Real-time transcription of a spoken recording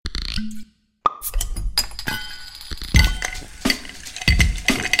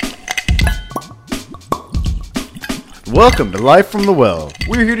Welcome to Life from the Well.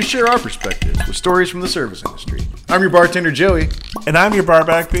 We're here to share our perspectives with stories from the service industry. I'm your bartender, Joey. And I'm your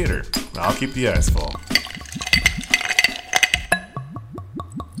barback, Peter. I'll keep the ice full.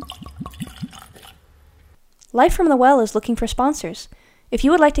 Life from the Well is looking for sponsors. If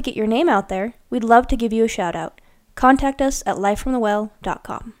you would like to get your name out there, we'd love to give you a shout out. Contact us at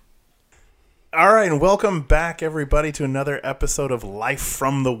lifefromthewell.com. All right, and welcome back, everybody, to another episode of Life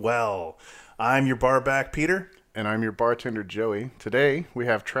from the Well. I'm your barback, Peter. And I'm your bartender, Joey. Today, we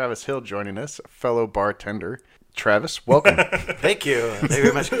have Travis Hill joining us, a fellow bartender. Travis, welcome. Thank you. Thank you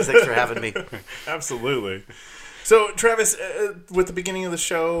very much. Thanks for having me. Absolutely. So, Travis, with the beginning of the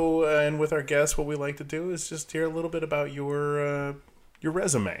show and with our guests, what we like to do is just hear a little bit about your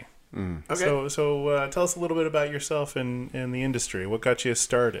resume. Okay. So tell us a little bit about yourself in the industry. What got you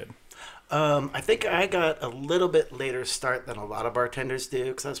started? I think I got a little bit later start than a lot of bartenders do,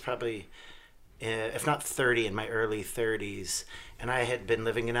 because I was probably, if not 30, in my early 30s. And I had been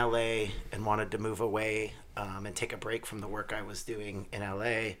living in LA and wanted to move away and take a break from the work I was doing in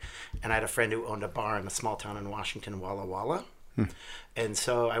LA. And I had a friend who owned a bar in a small town in Washington, Walla Walla. And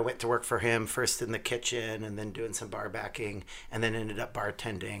so I went to work for him, first in the kitchen and then doing some bar backing, and then ended up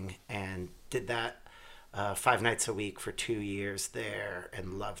bartending and did that 5 nights a week for 2 years there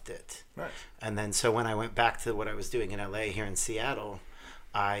and loved it. Nice. And then so when I went back to what I was doing in LA here in Seattle,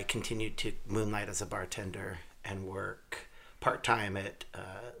 I continued to moonlight as a bartender and work part-time at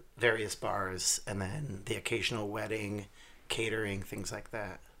various bars, and then the occasional wedding, catering, things like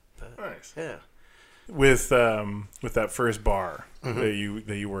that. But, Nice. Yeah. With that first bar that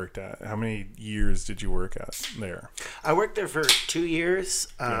you worked at, how many years did you work at there? I worked there for 2 years,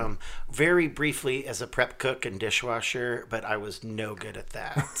 very briefly as a prep cook and dishwasher, but I was no good at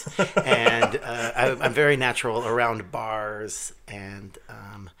that. And I'm very natural around bars, and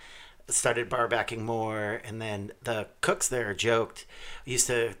started bar backing more. And then the cooks there used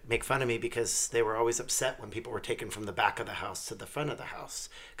to make fun of me because they were always upset when people were taken from the back of the house to the front of the house,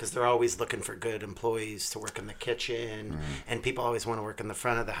 because they're always looking for good employees to work in the kitchen. And people always want to work in the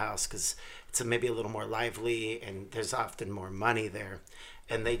front of the house because it's maybe a little more lively and there's often more money there.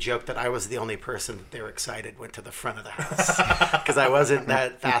 And they joked that I was the only person that they were excited went to the front of the house because I wasn't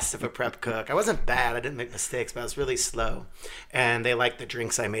that fast of a prep cook. I wasn't bad. I didn't make mistakes, but I was really slow. And they liked the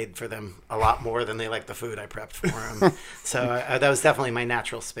drinks I made for them a lot more than they liked the food I prepped for them. So that was definitely my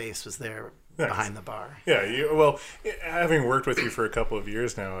natural space, was there behind the bar. Yeah, having worked with you for a couple of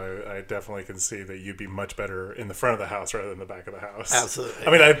years now, I definitely can see that you'd be much better in the front of the house rather than the back of the house. Absolutely.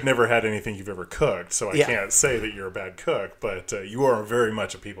 I mean, I've never had anything you've ever cooked, so I can't say that you're a bad cook, but you are very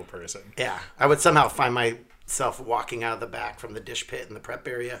much a people person. Yeah, I would somehow find myself walking out of the back from the dish pit in the prep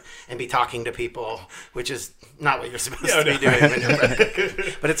area and be talking to people, which is not what you're supposed to be doing when you're prep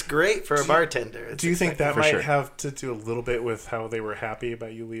cook. But it's great for a bartender. Do you think that might have to do a little bit with how they were happy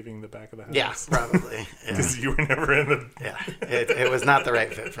about you leaving the back of the house? Yeah, probably. Because you were never in the... Yeah, it was not the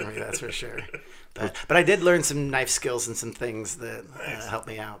right fit for me, that's for sure. But I did learn some knife skills and some things that helped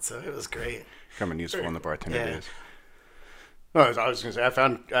me out, so it was great. Coming useful in the bartender days. No, I was going to say,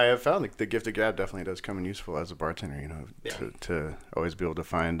 I have found the gift of gab definitely does come in useful as a bartender, to always be able to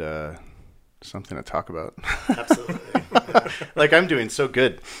find something to talk about. Absolutely. Like, I'm doing so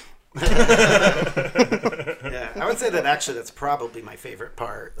good. Yeah, I would say that actually that's probably my favorite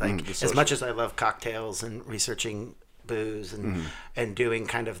part. Like, as much as I love cocktails and researching booze and doing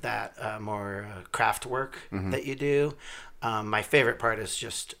kind of that more craft work that you do, my favorite part is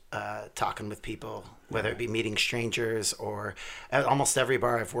just talking with people, whether it be meeting strangers or at almost every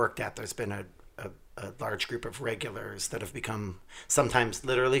bar I've worked at, there's been a large group of regulars that have become sometimes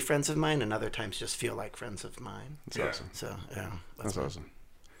literally friends of mine and other times just feel like friends of mine. That's awesome. So, yeah. That's awesome.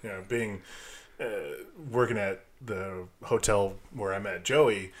 Yeah, working at the hotel where I met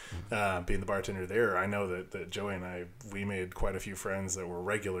Joey, being the bartender there, I know that Joey and we made quite a few friends that were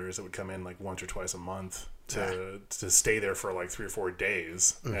regulars that would come in like once or twice a month to stay there for like 3 or 4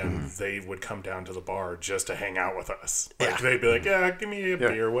 days, and they would come down to the bar just to hang out with us. Like they'd be like, give me a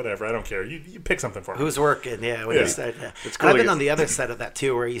beer, whatever, I don't care. You pick something for me. Who's working? Yeah, when you start. It's cool. I've been on the other side of that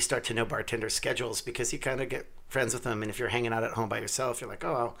too, where you start to know bartender schedules because you kind of get friends with them, and if you're hanging out at home by yourself, you're like,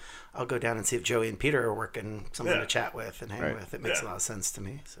 I'll go down and see if Joey and Peter are working, someone to chat with and hang with. It makes a lot of sense to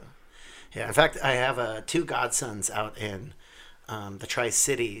me. So, yeah. In fact, I have 2 godsons out in the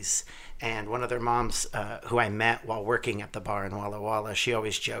Tri-Cities, and one of their moms, who I met while working at the bar in Walla Walla, she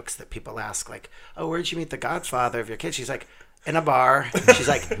always jokes that people ask, like, oh, where'd you meet the godfather of your kids? She's like, in a bar. She's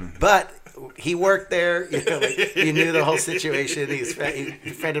like, but he worked there. You know, like, you knew the whole situation. He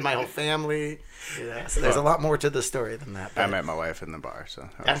befriended my whole family. You know, so there's a lot more to the story than that. I met my wife in the bar, so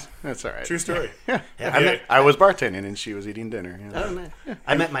that's all right. True story. Yeah. Yeah, I was bartending and she was eating dinner. You know? Oh, nice.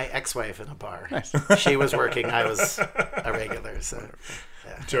 I met my ex-wife in a bar. Nice. She was working. I was a regular. So,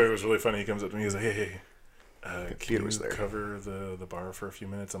 yeah. Joey was really funny. He comes up to me. He's like, "Hey, can you was there. cover the bar for a few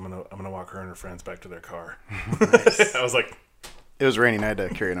minutes? I'm gonna walk her and her friends back to their car." Nice. I was like, It was raining. I had to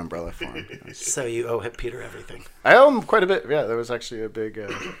carry an umbrella for him. So you owe Peter everything. I owe him quite a bit. Yeah, that was actually a big.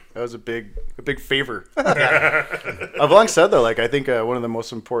 That was a big favor. I've long said though, like I think one of the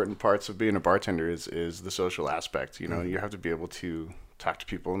most important parts of being a bartender is the social aspect. You know, you have to be able to talk to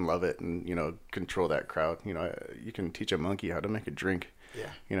people and love it, and you know, control that crowd. You know, you can teach a monkey how to make a drink.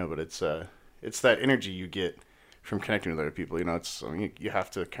 Yeah. You know, but it's that energy you get from connecting with other people. You know, you have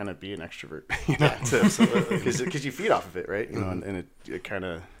to kind of be an extrovert, you know, Absolutely. because you feed off of it, right? You know, and it kind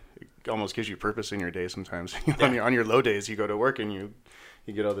of almost gives you purpose in your day sometimes. You know, on your low days, you go to work and you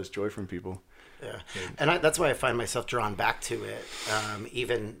get all this joy from people. Yeah, and that's why I find myself drawn back to it.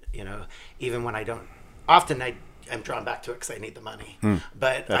 Even when I don't, often I'm drawn back to it because I need the money.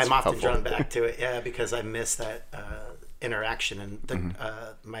 But That's I'm often helpful. drawn back to it, because I miss that interaction. And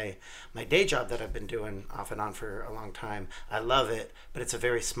my day job that I've been doing off and on for a long time, I love it, but it's a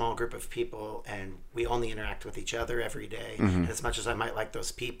very small group of people, and we only interact with each other every day. And as much as I might like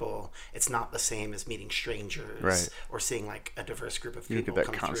those people, it's not the same as meeting strangers, Right. or seeing like a diverse group of You people get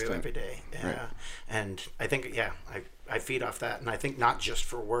that come through constant- every day. Yeah, Right. and I think I feed off that, and I think not just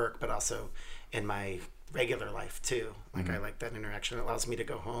for work, but also in my regular life too. Like I like that interaction. It allows me to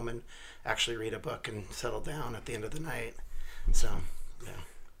go home and actually read a book and settle down at the end of the night. So, yeah.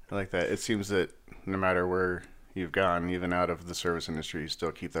 I like that. It seems that no matter where you've gone, even out of the service industry, you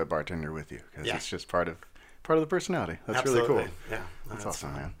still keep that bartender with you because it's just part of the personality. That's Absolutely. really cool. Yeah, That's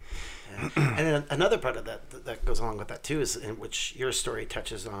awesome, fun. man. Yeah. And then another part of that goes along with that too, is in which your story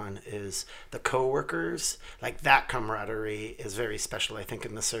touches on, is the coworkers. Like that camaraderie is very special, I think,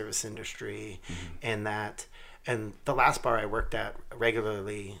 in the service industry. And the last bar I worked at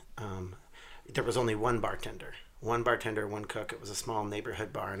regularly, there was only one bartender, one cook. It was a small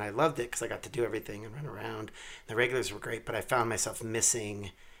neighborhood bar, and I loved it because I got to do everything and run around. The regulars were great, but I found myself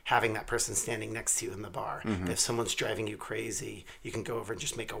missing having that person standing next to you in the bar. If someone's driving you crazy, you can go over and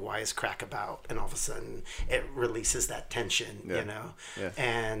just make a wisecrack about, and all of a sudden it releases that tension, you know? Yeah.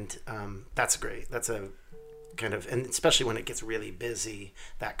 And that's great. That's a kind of, and especially when it gets really busy,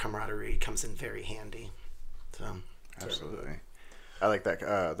 that camaraderie comes in very handy. So Absolutely. I like that.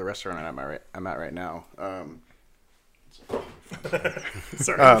 The restaurant I'm at right now.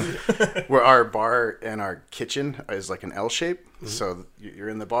 "Sorry." Where our bar and our kitchen is like an L shape. So you're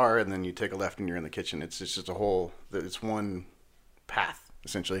in the bar and then you take a left and you're in the kitchen. It's just it's one path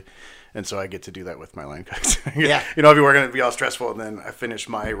essentially. And so I get to do that with my line cooks. Yeah. You know, I'll be working, it'll be all stressful, and then I finish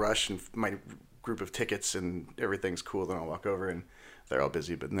my rush and my group of tickets and everything's cool. Then I'll walk over and they're all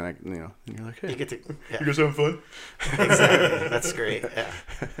busy, but then and you're like, hey, you get to, You guys having fun? exactly. That's great. Yeah.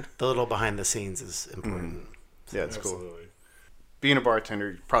 The little behind the scenes is important. yeah, it's cool. Absolutely. Being a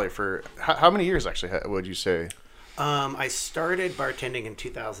bartender, probably for how many years actually? Would you say? I started bartending in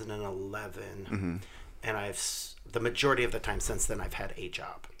 2011, and the majority of the time since then I've had a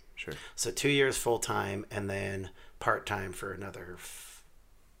job. Sure. So 2 years full time, and then part time for another 5.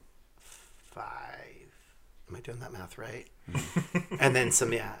 Am I doing that math right? And then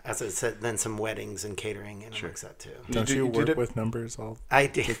some, as I said, then some weddings and catering and like that too. Don't you- you you work did- with numbers all? I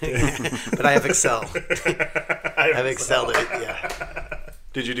did, but I have Excel. I've excelled it. Yeah.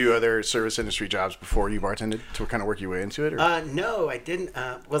 Did you do other service industry jobs before you bartended to kind of work your way into it? Or? No, I didn't.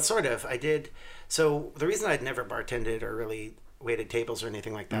 Well, sort of. I did. So the reason I'd never bartended or really waited tables or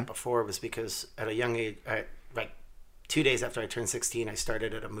anything like that before was because at a young age, like 2 days after I turned 16, I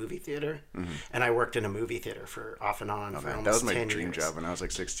started at a movie theater, and I worked in a movie theater for off and on for almost 10 years. That was my dream job when I was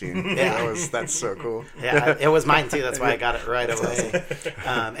like 16. Yeah. That's so cool. Yeah, it was mine too. That's why I got it right away.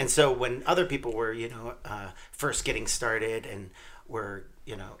 And so when other people were, first getting started and were,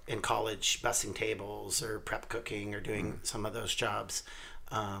 in college bussing tables or prep cooking or doing some of those jobs,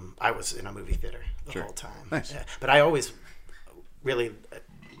 I was in a movie theater the whole time. Nice. Yeah. But I always really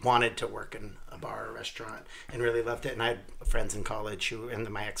wanted to work in a bar or restaurant and really loved it. And I had friends in college and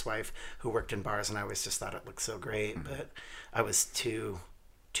my ex-wife who worked in bars, and I always just thought it looked so great, but I was too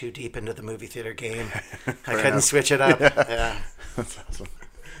deep into the movie theater game. I couldn't switch it up. Yeah. That's awesome.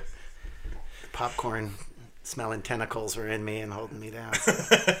 Popcorn smelling tentacles were in me and holding me down.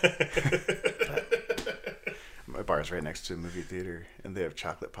 My bar's right next to a movie theater, and they have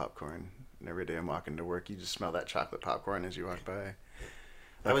chocolate popcorn. And every day I'm walking to work. You just smell that chocolate popcorn as you walk by.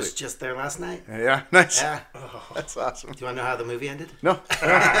 I was just there last night. Yeah, nice. Yeah. That's awesome. Do you want to know how the movie ended? No.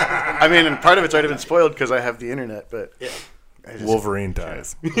 I mean, and part of it's already been spoiled because I have the internet, but Yeah. Wolverine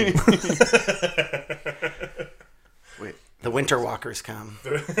dies. Wait. The Winter Walkers come.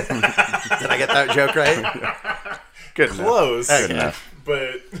 Did I get that joke right? Good enough. Close. Good enough.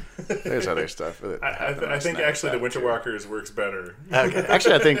 But There's other stuff. I think actually the Winter Walkers works better. Okay.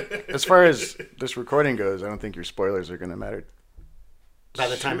 Actually, I think as far as this recording goes, I don't think your spoilers are going to matter. By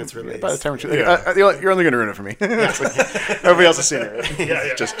the time it's released. By the time Yeah. you're only going to ruin it for me. Everybody else has seen it, right?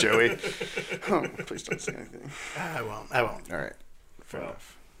 Yeah. Just Joey. Oh, please don't say anything. I won't. All right. Fair Well,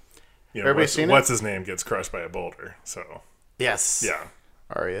 enough. You know, Everybody's seen it? what's his name gets crushed by a boulder. So Yes. yeah.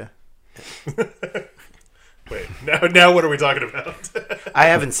 Arya. Wait. Now what are we talking about? I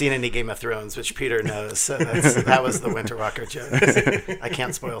haven't seen any Game of Thrones, which Peter knows. So that was the Winter Walker joke. I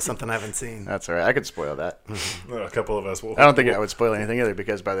can't spoil something I haven't seen. That's all right. I could spoil that. A couple of us will. I don't think I would spoil anything either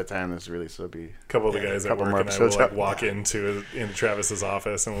because by the time this releases, it'll be. A couple of the guys at couple work more and I will episodes like out. walk into Travis's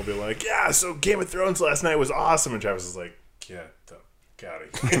office and we'll be like, "Yeah, so Game of Thrones last night was awesome," and Travis is like, "Get the out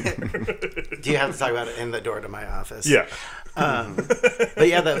of here." Do you have to talk about it in the door to my office? Yeah. But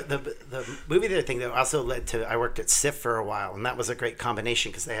yeah, the movie theater thing though also led to I worked at SIF for a while, and that was a great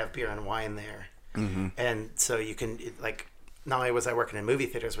combination because they have beer and wine there, and so you can like not only was I working in movie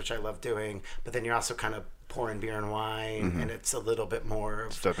theaters, which I love doing, but then you're also kind of pouring beer and wine, and it's a little bit more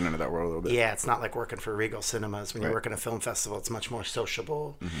of, Stepping into that world a little bit. yeah, it's not like working for Regal Cinemas. When you work in a film festival, it's much more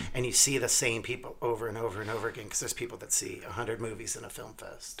sociable, and you see the same people over and over and over again because there's people that see 100 movies in a film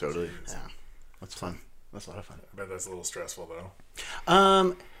fest. Totally. Yeah. That's fun. That's a lot of fun. I bet that's a little stressful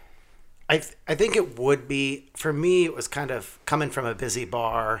though. I think it would be for me. It was kind of coming from a busy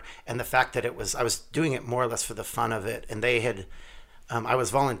bar, and the fact that I was doing it more or less for the fun of it. And they had, I was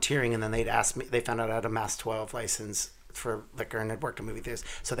volunteering, and then they'd asked me. They found out I had a Mass 12 license for liquor and had worked in movie theaters,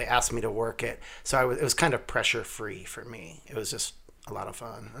 so they asked me to work it. So it was kind of pressure free for me. It was just a lot of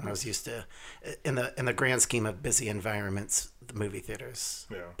fun, and I was used to, in the grand scheme of busy environments, the movie theaters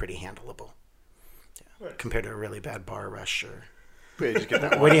pretty handleable. Compared to a really bad bar rush or You just get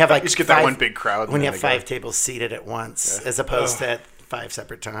that when you have like you just get five, that one big crowd. when and you then have they go. 5 tables seated at once as opposed to at 5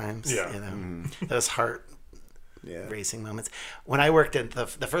 separate times. Yeah. You know, those heart Yeah. racing moments. When I worked at the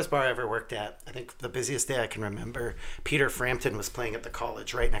first bar I ever worked at, I think the busiest day I can remember, Peter Frampton was playing at the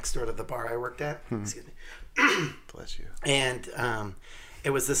college right next door to the bar I worked at. Excuse me. Bless you. And it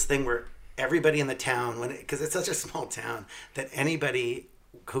was this thing where everybody in the town, because it's such a small town, that anybody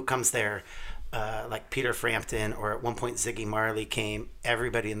who comes there, like Peter Frampton or at one point Ziggy Marley came,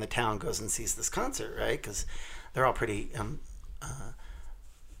 everybody in the town goes and sees this concert, right? Because they're all pretty,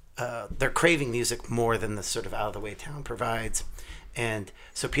 they're craving music more than the sort of out-of-the-way town provides. And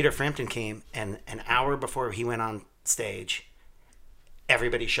so Peter Frampton came, and an hour before he went on stage,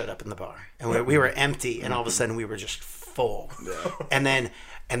 everybody showed up in the bar, and we were empty, and all of a sudden we were just full.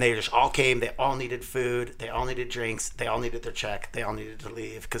 And they just all came. They all needed food. They all needed drinks. They all needed their check. They all needed to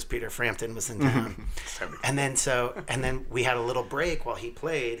leave because Peter Frampton was in town. And then we had a little break while he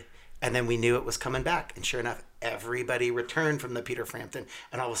played, and then we knew it was coming back. And sure enough, everybody returned from the Peter Frampton,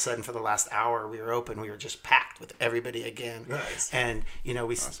 and all of a sudden, for the last hour we were open, we were just packed with everybody again. Nice. And you know,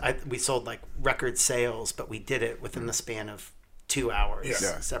 we sold like record sales, but we did it within the span of 2 hours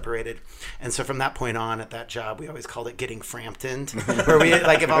separated. And so from that point on at that job, we always called it getting Framptoned, where we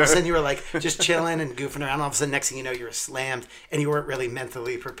like, if all of a sudden you were like just chilling and goofing around, all of a sudden next thing you know, you were slammed and you weren't really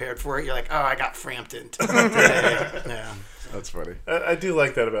mentally prepared for it. You're like, oh, I got Framptoned. Yeah. That's funny. I do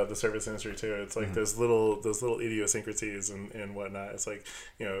like that about the service industry too. It's like those little idiosyncrasies and whatnot. It's like,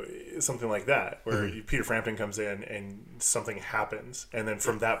 you know, something like that where Peter Frampton comes in and something happens, and then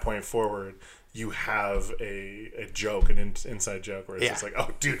from that point forward, you have a joke, an inside joke where it's just like, oh,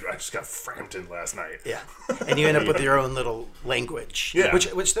 dude, I just got Frampton last night. Yeah, and you end up with your own little language. Yeah.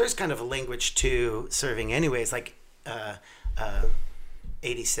 Which there's kind of a language to serving, anyways. Like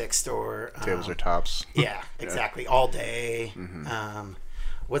 86th or Tables or tops. Yeah, exactly. All day.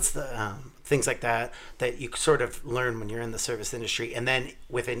 What's the things like that you sort of learn when you're in the service industry, and then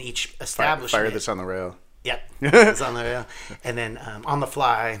within each establishment. Fire this on the rail. Yep, it's on the rail, and then on the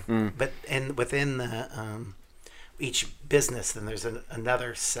fly. But within the each business, then there's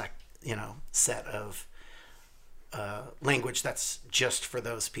another set of language that's just for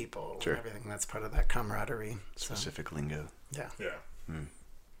those people. Sure. And everything that's part of that camaraderie. Specific lingo. Yeah. Yeah.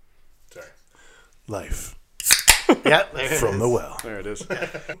 Sorry. Life Yeah. There it from is. the well. There it is.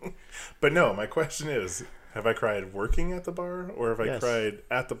 But no, my question is, have I cried working at the bar, or have I Yes. cried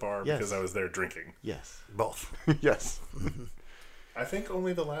at the bar Yes. because I was there drinking? Yes. Both. Yes. I think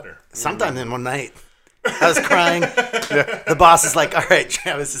only the latter. Sometime in one night, I was crying. The boss is like, "All right,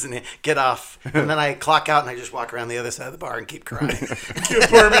 Travis isn't here. Get off." And then I clock out and I just walk around the other side of the bar and keep crying.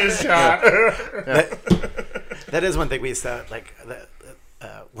 Pour me a shot. That is one thing we used to like.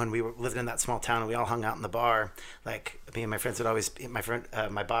 When we were living in that small town and we all hung out in the bar, like me and my friends would always,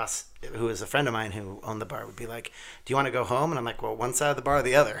 my boss, who was a friend of mine who owned the bar, would be like, "Do you want to go home?" And I'm like, "Well, one side of the bar or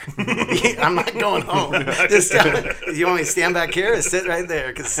the other?" I'm not going home. You want me to stand back here or sit right there?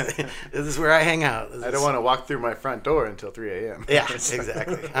 Because this is where I hang out. I don't want to walk through my front door until 3 a.m. Yeah,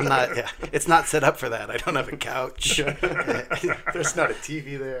 exactly. I'm not. Yeah, it's not set up for that. I don't have a couch. There's not a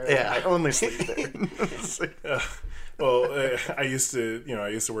TV there. Yeah. I only sleep there. Well, I used to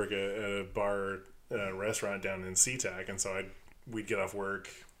work at a bar, restaurant down in SeaTac, and so we'd get off work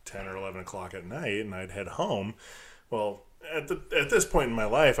 10 or 11 o'clock at night, and I'd head home. Well, at this point in my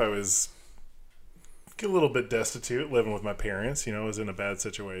life, I was a little bit destitute, living with my parents. I was in a bad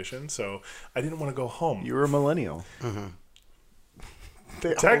situation, so I didn't want to go home. You were a millennial. Mm-hmm.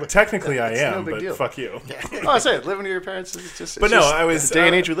 Technically, I am, no big but deal. fuck you. Oh, I said living with your parents is just. But it's no, just I was the day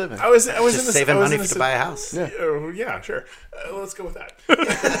and age we live in. I was Just in this, saving I was money in to this- buy a house. Yeah, sure. Let's go with that.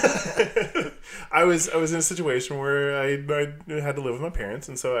 I was in a situation where I had to live with my parents,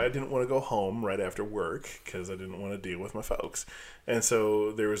 and so I didn't want to go home right after work because I didn't want to deal with my folks. And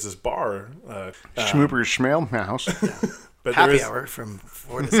so there was this bar, Schmooper Schmail House. but there Happy was, hour from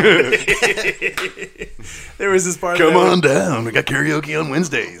 4 to 7. there was this bar. Come that on down. We got karaoke on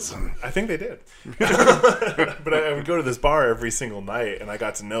Wednesdays. I think they did. But I would go to this bar every single night, and I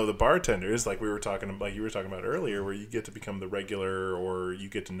got to know the bartenders, like you were talking about earlier, where you get to become the regular, or you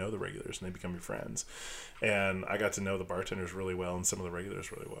get to know the regulars, and they become your friends. And I got to know the bartenders really well, and some of the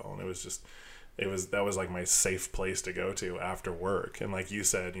regulars really well, and that was like my safe place to go to after work. And like you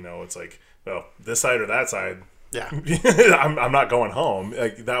said, it's like, well, this side or that side. Yeah. I'm not going home.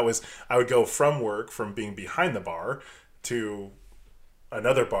 Like I would go from being behind the bar to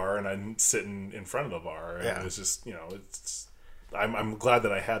another bar, and I'm sitting in front of the bar, and it was just, I'm glad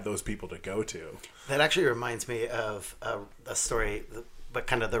that I had those people to go to. That actually reminds me of a story, but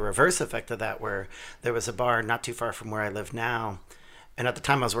kind of the reverse effect of that, where there was a bar not too far from where I live now. And at the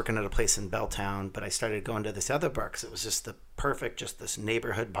time I was working at a place in Belltown, but I started going to this other bar because it was just just this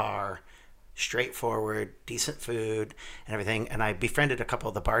neighborhood bar, straightforward, decent food and everything. And I befriended a couple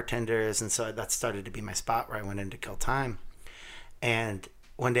of the bartenders, and so that started to be my spot where I went in to kill time. And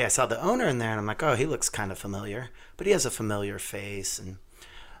one day I saw the owner in there, and I'm like, oh, he looks kind of familiar, but he has a familiar face. And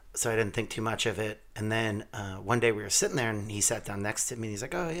so I didn't think too much of it. And then one day we were sitting there, and he sat down next to me, and he's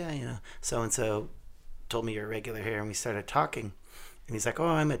like, oh, yeah, so-and-so told me you're a regular here. And we started talking. And he's like, oh,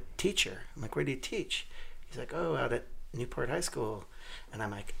 I'm a teacher. I'm like, where do you teach? He's like, oh, out at Newport High School. And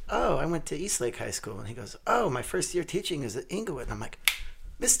I'm like, oh, I went to Eastlake High School. And he goes, oh, my first year teaching is at Inglewood. And I'm like,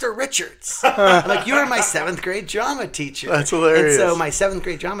 Mr. Richards. I'm like, you were my 7th grade drama teacher. That's hilarious. And so my 7th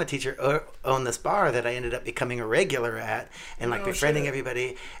grade drama teacher owned this bar that I ended up becoming a regular at, and like befriending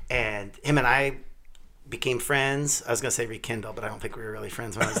everybody. And him and I became friends. I was going to say rekindle, but I don't think we were really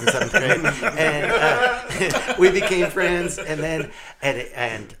friends when I was in 7th grade. And we became friends. And then,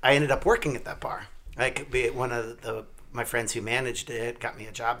 and I ended up working at that bar. Like, one of my friends who managed it got me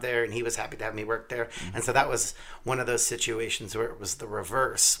a job there, and he was happy to have me work there. And so that was one of those situations where it was the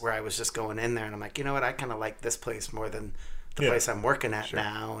reverse, where I was just going in there and I'm like, you know what, I kind of like this place more than the place I'm working at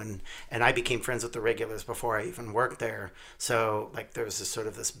now. And I became friends with the regulars before I even worked there. So like there was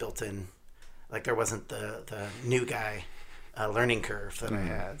this built-in, like there wasn't the new guy learning curve that I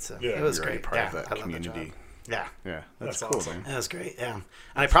had. So it was great. Part of that I loved the community. job. Yeah. Yeah, that's cool, awesome. man. That was great, yeah. And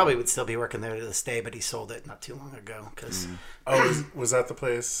I probably would still be working there to this day, but he sold it not too long ago. Cause, Oh, was that the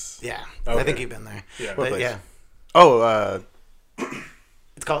place? yeah, Okay. I think you've been there. Yeah. But, place? yeah. Oh,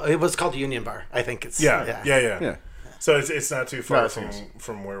 It was called Union Bar. I think it's... Yeah. yeah. So it's not too far No, it's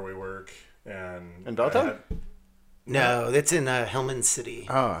from where we work. And In Belltown? No, it's in Hillman City.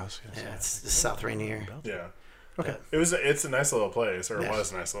 Oh, I was gonna say. Yeah, it's South Rainier. Yeah. Okay. It's a nice little place, or it Yeah.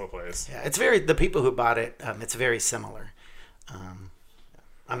 was a nice little place. Yeah, it's the people who bought it, it's very similar.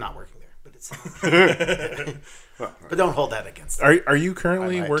 I'm not working there, but it's... but don't hold that against them. Are you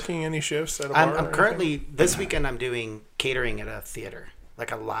currently I might. working any shifts at a bar? or I'm anything? currently, this weekend I'm doing catering at a theater,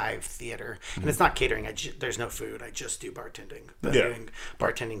 like a live theater. And it's not catering, there's no food, I just do bartending. I'm Yeah. doing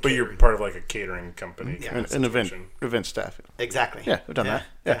bartending, But you're catering. part of like a catering company. Yeah. kind of An event situation. staff. Exactly. Yeah, we've done that.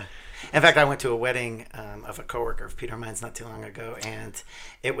 Yeah. In fact, I went to a wedding of a coworker of Peter Mine's not too long ago, and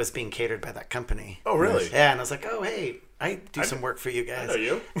it was being catered by that company. Oh, really? Yeah, and I was like, oh, hey, I do some work for you guys. I know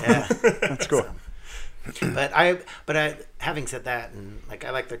you. Yeah. That's cool. But I, having said that, and like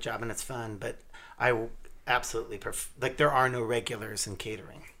I like their job and it's fun, but absolutely like there are no regulars in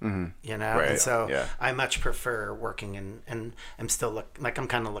catering, you know, Right. and so Yeah. I much prefer working and I'm still I'm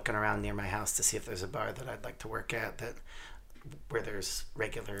kind of looking around near my house to see if there's a bar that I'd like to work at where there's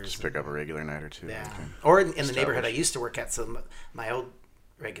regulars. Just pick up a regular night or two. Yeah. Okay. Or in the neighborhood I Establish. used to work at, so my old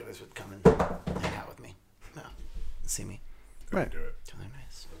regulars would come and hang out with me. No, see me. Right. Do it. Totally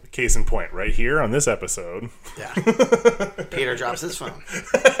nice. Case in point, right here on this episode. Yeah. Peter drops his phone.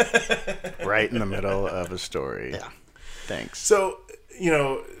 Right in the middle of a story. Yeah. Thanks. So,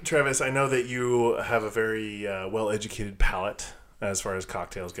 Travis, I know that you have a very well-educated palate as far as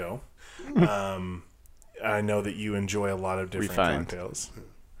cocktails go. I know that you enjoy a lot of different Refined. cocktails.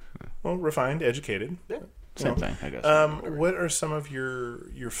 Well, refined, educated. Yeah. Same thing, I guess. What are some of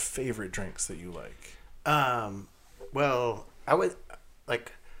your favorite drinks that you like? Well, I would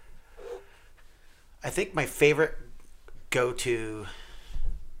like. I think my favorite go-to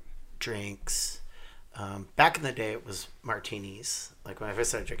drinks. Back in the day, it was martinis. Like when I first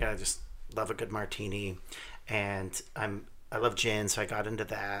started drinking, I just love a good martini, and I love gin, so I got into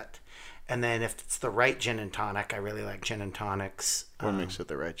that. And then if it's the right gin and tonic, I really like gin and tonics. What makes it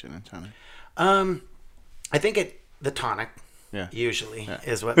the right gin and tonic? I think the tonic. Yeah. Usually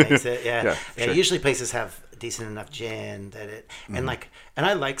is what makes it. Yeah. Yeah, sure. Usually places have decent enough gin that it and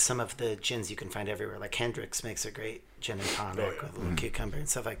I like some of the gins you can find everywhere. Like Hendrick's makes a great gin and tonic with a little cucumber and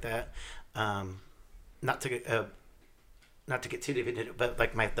stuff like that. Not to get too deep into it, but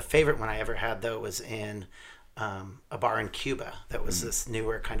like the favorite one I ever had though was in a bar in Cuba that was this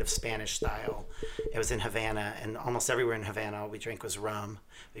newer kind of Spanish style. It was in Havana, and almost everywhere in Havana all we drank was rum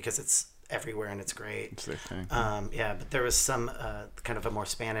because it's everywhere and it's great. It's their thing. But there was some kind of a more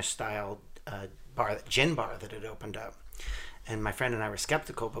Spanish style gin bar that had opened up, and my friend and I were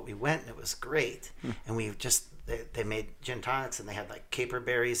skeptical, but we went and it was great. And we just they made gin tonics and they had like caper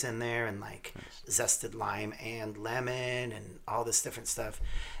berries in there and like zested lime and lemon and all this different stuff.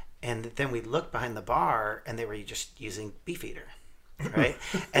 And then we looked behind the bar and they were just using Beefeater. Right,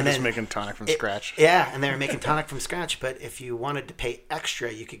 and Just then making tonic from scratch. Yeah, and they were making tonic from scratch. But if you wanted to pay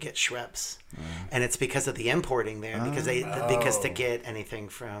extra, you could get Schweppes, and it's because of the importing there. Because to get anything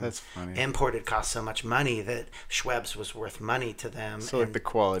from That's funny. imported costs so much money that Schweppes was worth money to them. So like the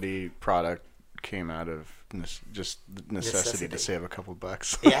quality product came out of just necessity to save a couple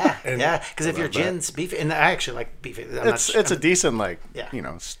bucks. yeah, because if your love that. gin's beef, and I actually like beef. It's a decent Yeah.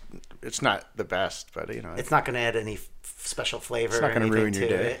 it's not the best, but it's not going to add any special flavor. It's not or gonna anything ruin your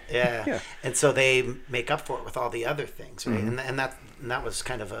to day. it. Yeah. Yeah. And so they make up for it with all the other things, right? And that was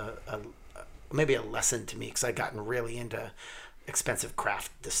kind of maybe a lesson to me because I'd gotten really into expensive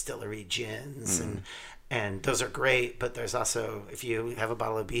craft distillery gins, and those are great. But there's also, if you have a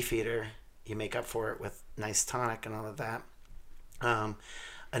bottle of Beefeater, you make up for it with nice tonic and all of that.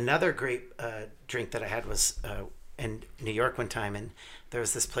 Another great drink that I had was in New York one time, and there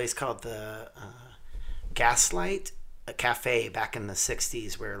was this place called the Gaslight Cafe back in the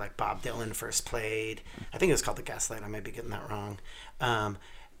 60s where like Bob Dylan first played. I think it was called the Gaslight. I may be getting that wrong.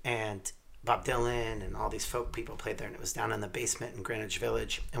 And Bob Dylan and all these folk people played there, and it was down in the basement in Greenwich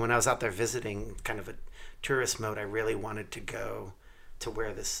Village. And when I was out there visiting kind of a tourist mode, I really wanted to go to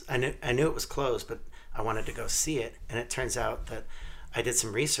where this, I knew it was closed, but I wanted to go see it. And it turns out that I did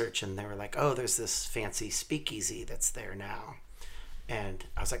some research and they were like, oh, there's this fancy speakeasy that's there now. And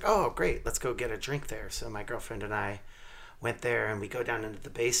I was like, oh, great, let's go get a drink there. So my girlfriend and I went there, and we go down into the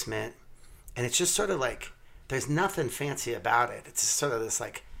basement, and it's just sort of like, there's nothing fancy about it. It's just sort of this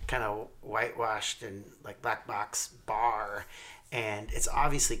like kind of whitewashed and like black box bar. And it's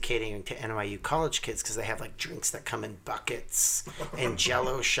obviously catering to NYU college kids because they have like drinks that come in buckets and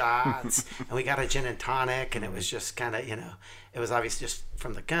Jello shots. And we got a gin and tonic, and it was just kind of, it was obviously just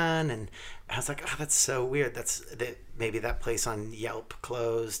from the gun. And I was like, oh, that's so weird. Maybe that place on Yelp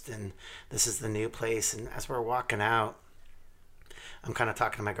closed, and this is the new place. And as we're walking out, I'm kind of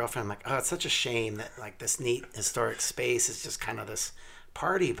talking to my girlfriend. I'm like, oh, it's such a shame that like this neat historic space is just kind of this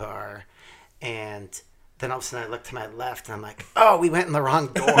party bar. And then all of a sudden I look to my left and I'm like, oh, we went in the wrong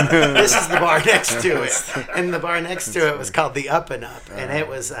door. This is the bar next to it. And the bar next to it was called the Up and Up, and it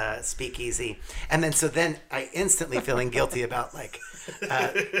was speakeasy. And then I instantly feeling guilty about like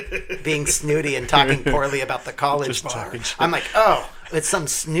being snooty and talking poorly about the college Just bar. talking shit. I'm like, oh, it's some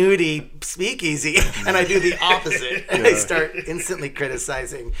snooty speakeasy. And I do the opposite. And I start instantly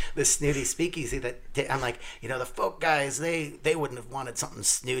criticizing the snooty speakeasy that I'm like, the folk guys, they wouldn't have wanted something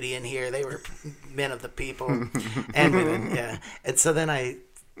snooty in here. They were men of the people. And women, yeah. And so then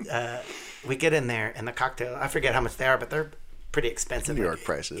we get in there, and the cocktail, I forget how much they are, but they're pretty expensive. New York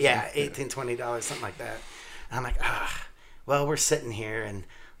prices. Yeah, $18, $20, something like that. And I'm like, well, we're sitting here, and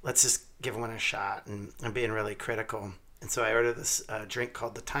let's just give one a shot. And I'm being really critical. And so I ordered this drink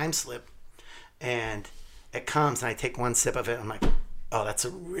called the Time Slip, and it comes, and I take one sip of it. I'm like, oh, that's a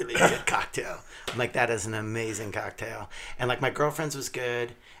really good cocktail. I'm like, that is an amazing cocktail. And like my girlfriend's was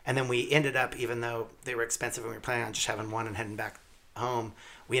good. And then we ended up, even though they were expensive and we were planning on just having one and heading back home,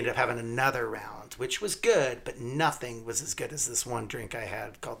 we ended up having another round, which was good, but nothing was as good as this one drink I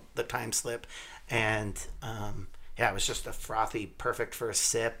had called the Time Slip. And yeah, it was just a frothy, perfect first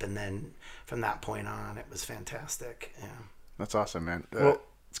sip. And then from that point on, it was fantastic. Yeah. That's awesome, man. Well,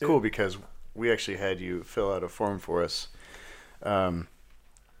 it's cool because we actually had you fill out a form for us to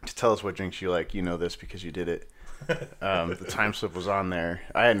tell us what drinks you like. You know this because you did it. The Time Slip was on there.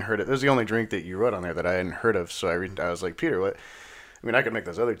 I hadn't heard it. It was the only drink that you wrote on there that I hadn't heard of. So I was like, Peter, what? I mean, I could make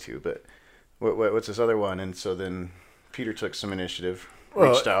those other two, but what's this other one? And so then Peter took some initiative,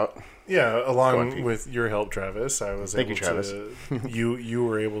 reached out. Yeah, along with your help, Travis, I was Thank able you, Travis. to. You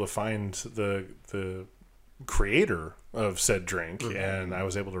were able to find the creator of said drink, and I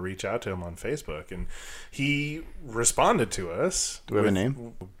was able to reach out to him on Facebook, and he responded to us. Do we have a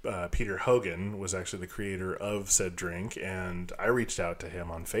name? Peter Hogan was actually the creator of said drink, and I reached out to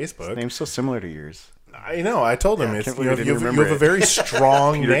him on Facebook. His name's so similar to yours. I know. I told him I it's, can't you believe I didn't have remember a it. very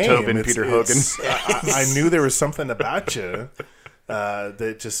strong Peter name. Tobin, Peter Hogan. I knew there was something about you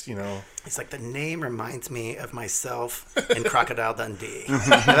that just, It's like the name reminds me of myself and Crocodile Dundee.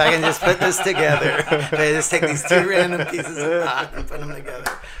 If I can just put this together, if I just take these two random pieces of pot and put them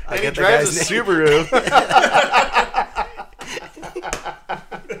together. I He get the drives a guy's name. Subaru.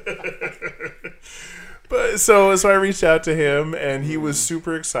 But so I reached out to him, and he was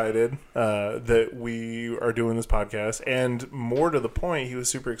super excited that we are doing this podcast. And more to the point, he was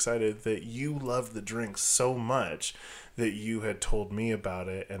super excited that you loved the drink so much that you had told me about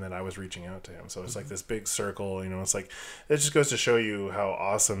it, and that I was reaching out to him. So it's like this big circle. It's like it just goes to show you how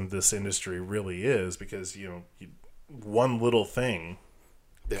awesome this industry really is, because one little thing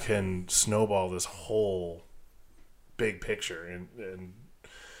can snowball this whole big picture. And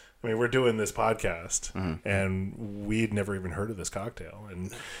I mean, we're doing this podcast, and we'd never even heard of this cocktail.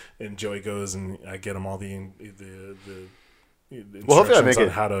 And Joey goes, and I get him all the Well, hopefully I instructions make on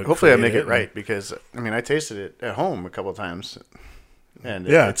it. how to Hopefully I create make it and- right, because I mean I tasted it at home a couple of times, and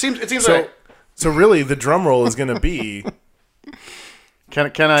Yeah, it seems so. like. So really, the drum roll is going to be Can I?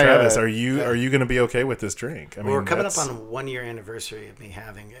 Travis. Are you going to be okay with this drink? I mean, We're coming up that's- on a 1 year anniversary of me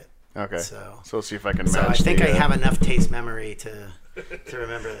having it. Okay. So we'll see if I can match. So I think the, I have enough taste memory to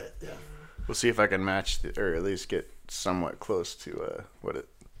remember that. Yeah. We'll see if I can match, or at least get somewhat close to what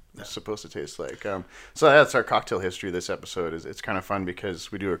it's supposed to taste like. So that's our cocktail history. This episode it's kind of fun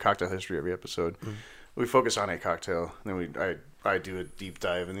because we do a cocktail history every episode. We focus on a cocktail, and then I do a deep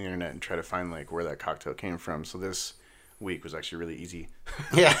dive in the internet and try to find like where that cocktail came from. So this week was actually really easy.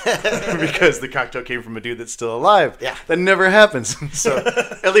 Yeah. Because the cocktail came from a dude that's still alive. Yeah. That never happens. So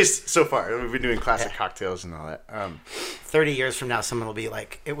at least so far, we've been doing classic cocktails and all that. 30 years from now, someone will be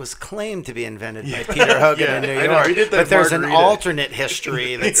like, it was claimed to be invented by Peter Hogan in New I know. York. We did the But there's an margarita. alternate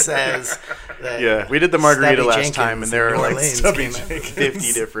history that says that Yeah, we did the margarita Stubby last Jenkins time, and in there are New like Orleans came out.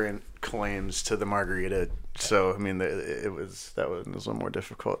 50 different claims to the margarita. So I mean, it was a little more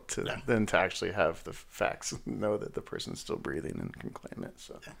difficult than to actually have the facts, know that the person's still breathing and can claim it.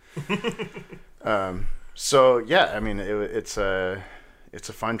 So, so yeah, I mean, it's a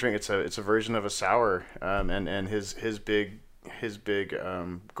fun drink. It's a version of a sour, and his big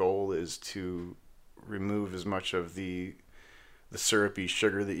goal is to remove as much of the syrupy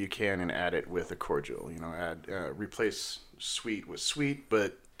sugar that you can and add it with a cordial. Replace sweet with sweet,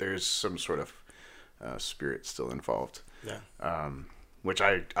 but there's some sort of spirit still involved. Yeah. Which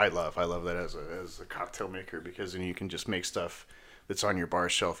I love. I love that as a cocktail maker, because then you can just make stuff that's on your bar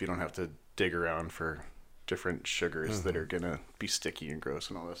shelf. You don't have to dig around for different sugars that are gonna be sticky and gross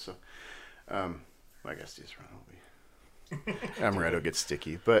and all this. So, I guess these will be. Amaretto gets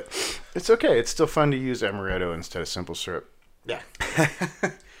sticky, but it's okay. It's still fun to use amaretto instead of simple syrup. Yeah.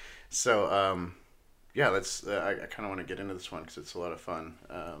 So, yeah, let's. I kind of want to get into this one because it's a lot of fun.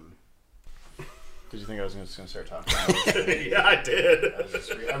 Did you think I was just going to start talking? Yeah, I did.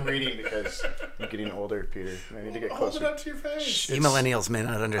 I'm reading because I'm getting older, Peter. I need to get Hold it closer. up to your face. You millennials may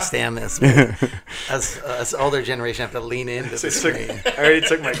not understand this, but as older generation have to lean into the screen. I already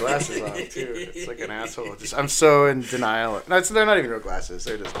took my glasses off too. It's like an asshole. I'm so in denial. No, they're not even real glasses.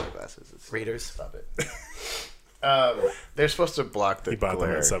 They're just my glasses. Readers. Stop it. They're supposed to block the He bought them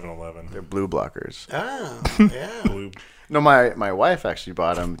glare. at 7-Eleven. They're blue blockers. Oh, yeah. Blue. No, my wife actually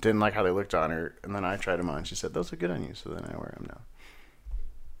bought them. Didn't like how they looked on her, and then I tried them on. She said those look good on you, so then I wear them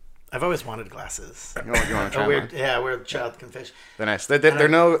now. I've always wanted glasses. You want to try A weird, one? yeah, weird child confession. They're nice. They're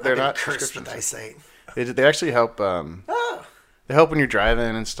not cursed prescriptions. with eyesight. They actually help. They help when you're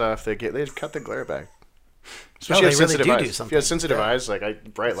driving and stuff. They cut the glare back. Especially they really do eyes. something. If you have sensitive eyes,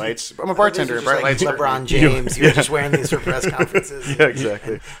 like bright lights. I'm a bartender. This is Bright just lights. LeBron James. You're just wearing these for press conferences. Yeah,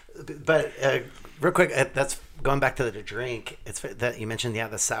 exactly. But real quick, that's going back to the drink. It's that you mentioned,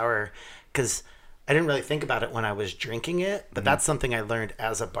 the sour, because I didn't really think about it when I was drinking it, but that's something I learned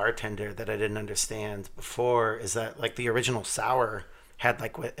as a bartender that I didn't understand before. Is that like the original sour had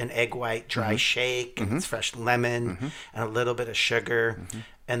like an egg white dry shake and it's fresh lemon and a little bit of sugar,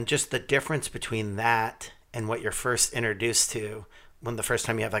 and just the difference between that and what you're first introduced to when the first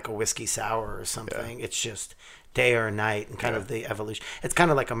time you have like a whiskey sour or something. It's just day or night and kind of the evolution. It's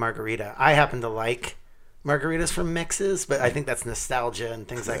kind of like a margarita. I happen to like margaritas from mixes, but I think that's nostalgia and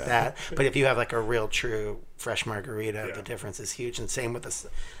things like that. But if you have like a real true fresh margarita, the difference is huge. And same with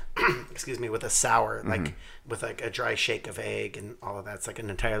with a sour, like with like a dry shake of egg and all of that. It's like an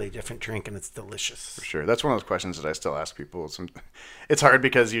entirely different drink and it's delicious. For sure. That's one of those questions that I still ask people. It's hard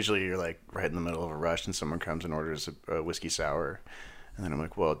because usually you're like right in the middle of a rush and someone comes and orders a whiskey sour. And then I'm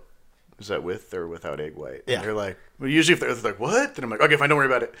like, well, is that with or without egg white? Yeah. And they're like, well, usually if they're like, what? Then I'm like, okay, fine, don't worry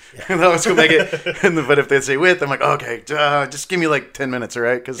about it. And let's go make it. But if they say with, I'm like, okay, just give me like 10 minutes, all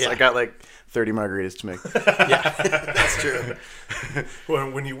right? Because I got like 30 margaritas to make. Yeah, that's true.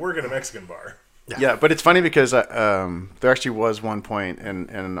 When you work at a Mexican bar. Yeah, but it's funny because there actually was one point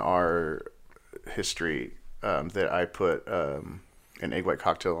in our history that I put an egg white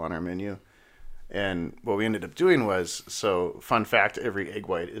cocktail on our menu. And what we ended up doing was, so fun fact, every egg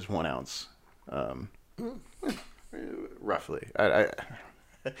white is 1 ounce, roughly. I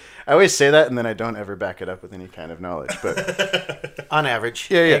always say that, and then I don't ever back it up with any kind of knowledge. But on average,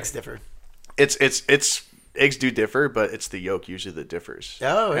 eggs differ. It's eggs do differ, but it's the yolk usually that differs.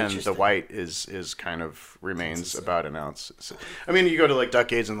 Oh, and interesting. the white is kind of remains about 1 ounce. So, I mean, you go to like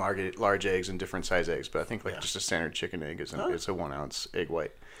duck eggs and large eggs and different size eggs, but I think like just a standard chicken egg is it's a 1 ounce egg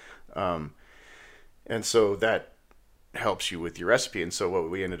white. And so that helps you with your recipe. And so what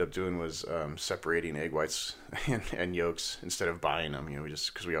we ended up doing was separating egg whites and yolks instead of buying them. We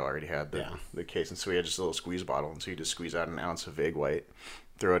just because we already had the case, and so we had just a little squeeze bottle, and so you just squeeze out 1 ounce of egg white,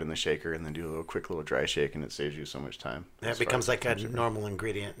 throw it in the shaker, and then do a quick little dry shake, and it saves you so much time. It becomes like a normal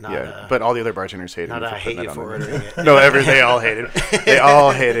ingredient, not but all the other bartenders hated not me I hate you for ordering it. No, they all hated. They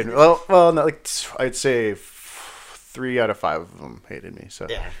all hated. Well, no, like I'd say 3 out of 5 of them hated me. So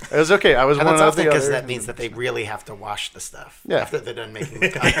it was okay. I was and one that's of the often because other. that means that they really have to wash the stuff Yeah. after they're done making the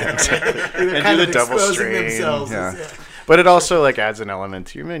cocktail. And do the double strain. Yeah. But it also like adds an element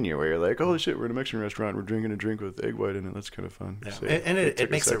to your menu where you're like, holy shit, we're in a Mexican restaurant. We're drinking a drink with egg white in it. That's kind of fun. Yeah. So And it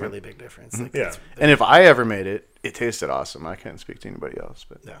took makes a second. really big difference. Like, And if I ever made it, it tasted awesome. I can't speak to anybody else,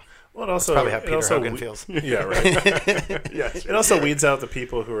 but Well, it also probably how it Peter also Hogan feels. Yeah, right. It also weeds out the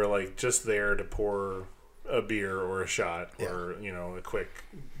people who are like just there to pour a beer or a shot or a quick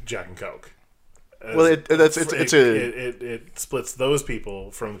Jack and Coke. Well, it splits those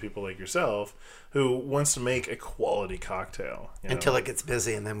people from the people like yourself who wants to make a quality cocktail Until it gets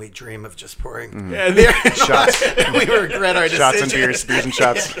busy, and then we dream of just pouring shots, we regret our shots decision. and beers and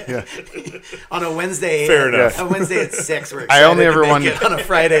shots. Yeah. On a Wednesday, Fair enough. On Wednesday at 6, we're I only excited ever to make wanted- it. On a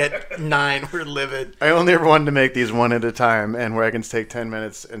Friday at 9, we're livid. I only ever wanted to make these one at a time, and where I can take 10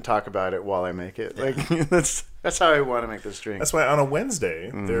 minutes and talk about it while I make it. Like that's how I want to make this drink. That's why on a Wednesday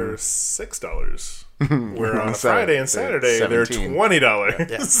they're $6, where on a Friday and Saturday they're $17.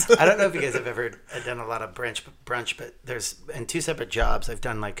 $20. I don't know if you guys have ever done a lot of brunch, but there's in 2 separate jobs I've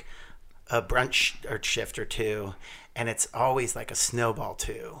done like a brunch or shift or 2, and it's always like a snowball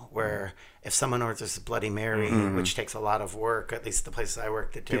too, where if someone orders a Bloody Mary, which takes a lot of work, at least the places I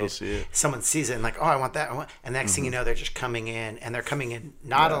worked at People did, see it. someone sees it and like, oh, I want that, and next thing you know, they're just coming in, and they're coming in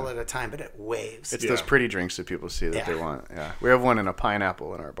not all at a time, but at waves. It's those pretty drinks that people see that they want. Yeah, we have one in a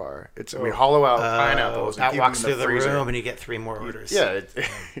pineapple in our bar. We hollow out pineapples. And That keep walks them in through the freezer. room, and you get 3 more orders. Yeah,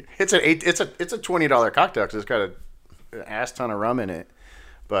 it's a $20 cocktail because it's got an ass ton of rum in it,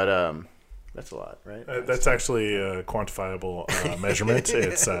 but that's a lot, right? That's actually a quantifiable measurement.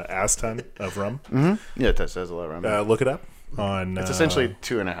 It's ass ton of rum. Yeah, it says a lot of rum. Look it up on It's essentially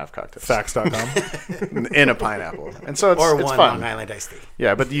 2.5 cocktails facts.com. in a pineapple, and so it's Or it's one fun. Long Island iced tea.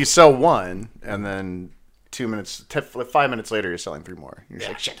 Yeah, but you sell one, and then 5 minutes later, you're selling 3 more. You're just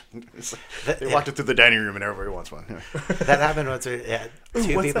like, shit. It's like, they walked it through the dining room, and everybody wants one. That happened once. 2 what's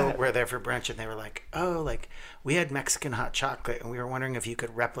people that? were there for brunch, and they were like, "Oh, like we had Mexican hot chocolate, and we were wondering if you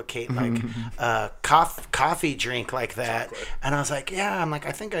could replicate like a coffee drink like that." Chocolate. And I was like, "Yeah." I'm like,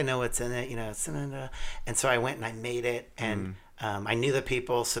 "I think I know what's in it. It's in it." And so I went and I made it, and I knew the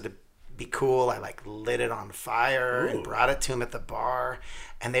people, so to be cool, I like lit it on fire and brought it to them at the bar,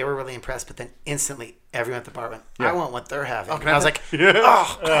 and they were really impressed. But then instantly, everyone at the bar went, "I want what they're having." And I was like,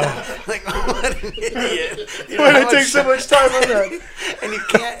 "Oh, like what an idiot! Why did it take so much time on that?" And you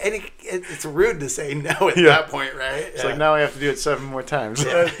can't. And it's rude to say no at that point, right? It's like now I have to do it 7 more times.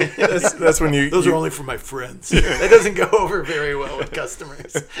 That's when Those are only for my friends. That doesn't go over very well with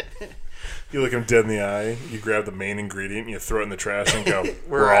customers. You look them dead in the eye, you grab the main ingredient, you throw it in the trash and go,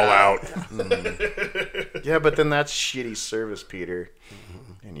 we're all out. Yeah, but then that's shitty service, Peter.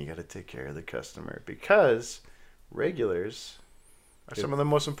 And you got to take care of the customer because regulars are some of the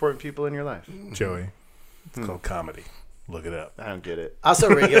most important people in your life. Joey, it's called comedy. Look it up. I don't get it. Also,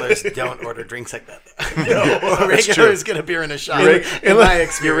 regulars don't order drinks like that. No, regulars get a beer and a shot. In my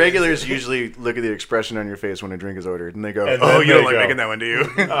experience, Your regulars usually look at the expression on your face when a drink is ordered, and they go, And "Oh, then you don't they like go, making that one, do you?"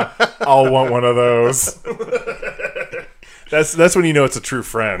 I'll want one of those. That's when you know it's a true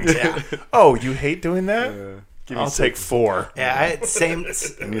friend. Yeah. Oh, you hate doing that? Give me I'll take 4. Yeah, I had you start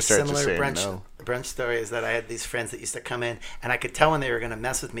to similar say brunch stories that I had these friends that used to come in, and I could tell when they were going to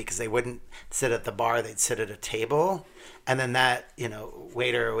mess with me because they wouldn't sit at the bar; they'd sit at a table, and then that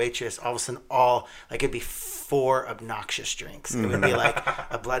waiter or waitress all of a sudden it'd be 4 obnoxious drinks. It would be like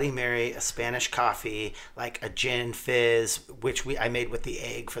a Bloody Mary, a Spanish coffee, like a gin fizz, which I made with the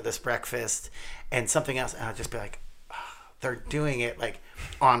egg for this breakfast, and something else, and I'd just be like, oh, they're doing it like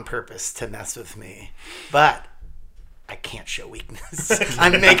on purpose to mess with me, but I can't show weakness.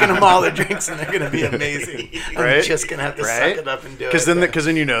 I'm making them all the drinks, and they're going to be amazing. Right? I'm just going to have to suck it up and do it. Because then they're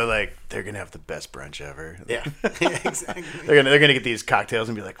gonna have the best brunch ever. Yeah, exactly. They're gonna get these cocktails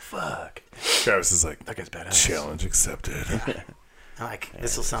and be like, "Fuck, Travis is like, that guy's badass." challenge accepted. I'm like,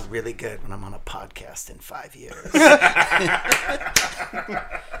 this will sound really good when I'm on a podcast in 5 years.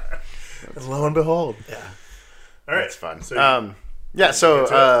 And lo and behold. Yeah. All right. That's fun. So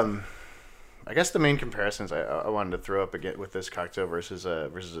I guess the main comparisons I wanted to throw up again with this cocktail versus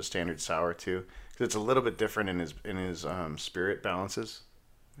a standard sour too, because it's a little bit different in his spirit balances.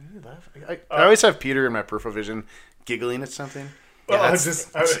 I always have Peter in my peripheral vision giggling at something. Well, It's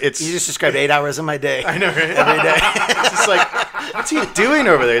You just described 8 hours of my day. I know, right? Every day. It's just like, what's he doing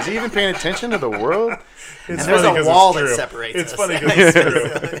over there? Is he even paying attention to the world? And there's a wall that separates It's us. funny because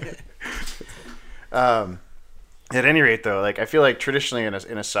it's true. At any rate, though, like I feel like traditionally in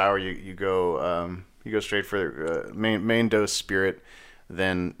a sour, you go straight for main dose spirit,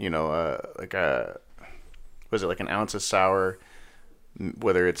 then like an ounce of sour,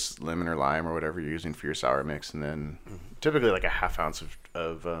 whether it's lemon or lime or whatever you're using for your sour mix, and then typically like a half ounce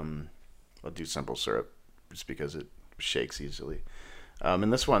of I'll do simple syrup just because it shakes easily. In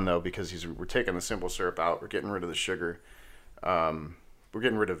this one though, because we're taking the simple syrup out, we're getting rid of the sugar, we're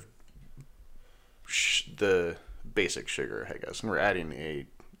getting rid of the basic sugar, I guess, and we're adding a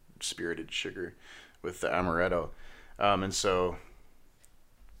spirited sugar with the amaretto, and so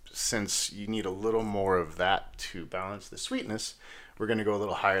since you need a little more of that to balance the sweetness, we're going to go a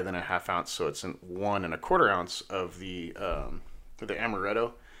little higher than a half ounce, so it's 1 1/4 ounce of the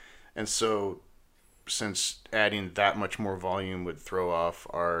amaretto, and so since adding that much more volume would throw off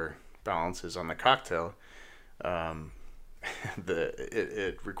our balances on the cocktail,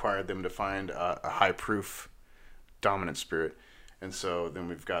 it required them to find a high proof dominant spirit, and so then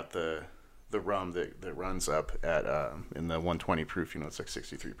we've got the rum that runs up at in the 120 proof. It's like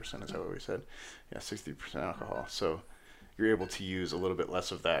 63%, is that what we said? Yeah, 63% alcohol. So you're able to use a little bit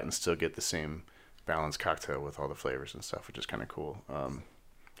less of that and still get the same balanced cocktail with all the flavors and stuff, which is kind of cool.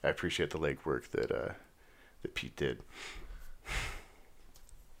 I appreciate the legwork that Pete did.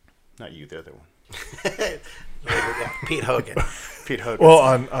 Not you, the other one. Pete Hogan. Pete Hogan. Well,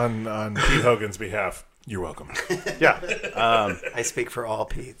 on Pete Hogan's behalf, you're welcome. Yeah. I speak for all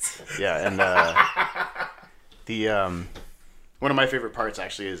Pete's. Yeah, and the one of my favorite parts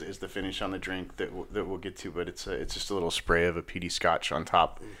actually is the finish on the drink that we'll get to, but it's just a little spray of a peaty scotch on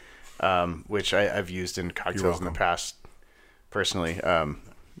top, which I've used in cocktails in the past. Personally,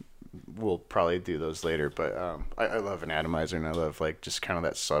 we'll probably do those later, but I love an atomizer, and I love like just kind of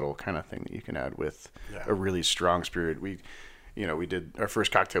that subtle kind of thing that you can add with a really strong spirit. We did our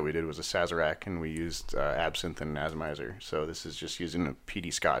first cocktail we did was a Sazerac, and we used absinthe and an atomizer. So this is just using a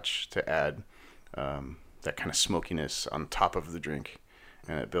peaty scotch to add that kind of smokiness on top of the drink,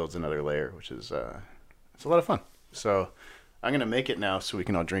 and it builds another layer, which is it's a lot of fun. So I'm gonna make it now so we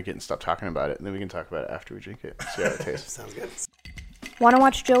can all drink it and stop talking about it, and then we can talk about it after we drink it. See how it tastes. Sounds good. Want to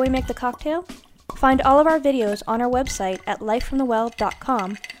watch Joey make the cocktail? Find all of our videos on our website at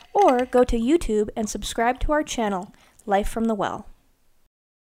lifefromthewell.com, or go to YouTube and subscribe to our channel, Life from the Well.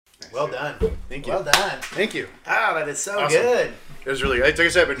 Well done. Thank you. Well done. Thank you. Ah, that is so Awesome. good. It was really good. Like I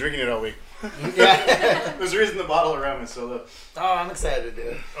said, I've been drinking it all week. Yeah. There's a reason the bottle around me is so low. Oh, I'm excited to do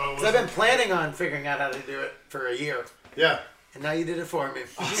it. Oh, Because I've been planning on figuring out how to do it for a year. Yeah. And now you did it for me.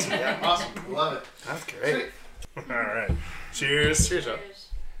 Awesome. Yeah. Awesome. Love it. That's great. All right. Cheers. Cheers up.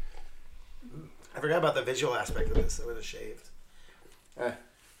 I forgot about the visual aspect of this. I would have shaved. Eh.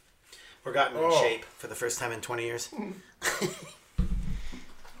 Or gotten in Oh. shape for the first time in 20 years.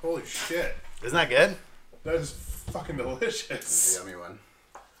 Holy shit. Isn't that good? That is fucking delicious. Yummy one.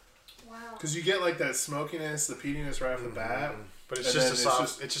 Wow. Because you get like that smokiness, the peatiness right off the bat. But And it's just then a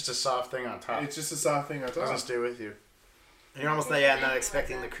soft. It's just a soft thing on top. It's just a soft thing on It doesn't top. stay with you. And you're almost not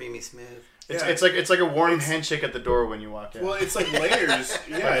expecting the creamy smooth. It's, Yeah. it's like a warm handshake at the door when you walk in. Well, it's like layers.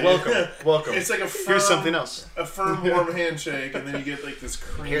 Yeah. welcome, welcome. It's like a firm, Here's something else. A firm, warm handshake, and then you get like this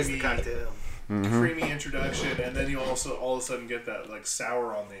creamy, Here's the cocktail. creamy introduction, and then you also all of a sudden get that like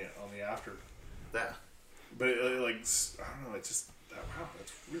sour on the after. Yeah. But it, like I don't know, it's just wow,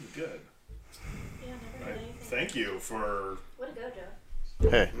 that's really good. Yeah, never did anything. Thank you for Way to go, Joe.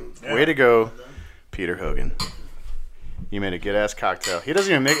 Hey, Yeah. way to go, Peter Hogan. You made a good ass cocktail. He doesn't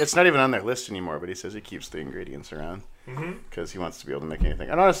even make. It's not even on their list anymore. But he says he keeps the ingredients around because he wants to be able to make anything.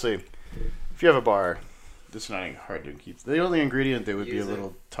 And honestly, if you have a bar, this is not hard to keep. The only ingredient that would be a Yuzu.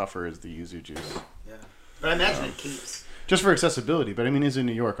 little tougher is the yuzu juice, Yeah. But I imagine it keeps. just for accessibility. But I mean, it's in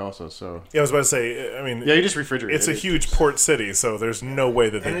New York also, so Yeah, I was about to say. I mean, yeah, you just refrigerate. it's a it. huge port city, so there's no way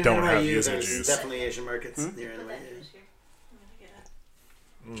that And they in don't have NYU, yuzu there's juice. definitely Asian markets near Put NYU. that juice here.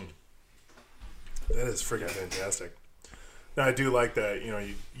 I'm gonna get it. That is freaking fantastic. Now I do like that. You know,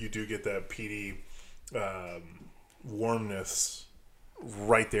 you do get that peaty warmness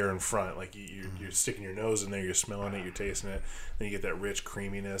right there in front. Like you're sticking your nose in there, you're smelling it, you're tasting it. Then you get that rich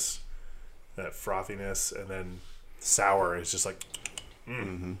creaminess, that frothiness, and then sour is just like,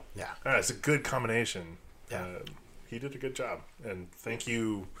 Yeah. it's a good combination. Yeah. He did a good job, and thank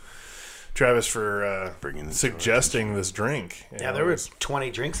you, Travis, for Bringing this suggesting this drink. You Yeah, know, there were it's-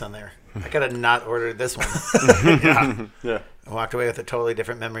 20 drinks on there. I could have not ordered this one. Yeah. I walked away with a totally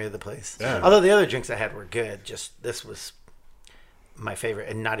different memory of the place. Yeah. Although the other drinks I had were good, just this was my favorite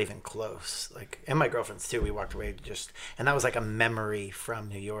and not even close. Like, and my girlfriend's too. We walked away and that was like a memory from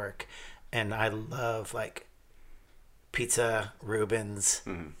New York. And I love like pizza, Reuben's,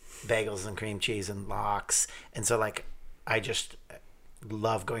 bagels and cream cheese and lox. And so like, I just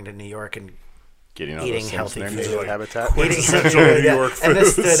love going to New York and Getting all Eating those things healthy in food. their natural habitat. eating Quintessential New yeah. York And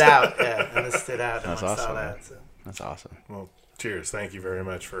this foods. stood out. Yeah, and this stood out. That's amongst all awesome. that, so. That's awesome. Well, cheers. Thank you very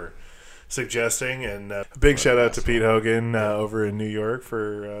much for suggesting, and a big shout out to Pete Hogan over in New York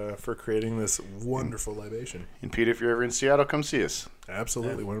for creating this wonderful libation. And Pete, if you're ever in Seattle, come see us.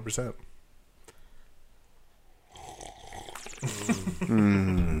 Absolutely, 100%.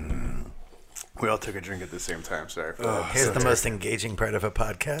 We all took a drink at the same time. Sorry for that. Here's the most engaging part of a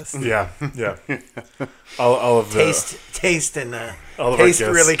podcast. Yeah, yeah. all of the Taste and all of our taste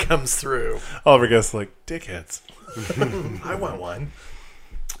guests- really comes through. all of our guests like dickheads. I want one.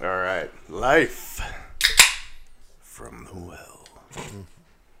 All right. Life from the well.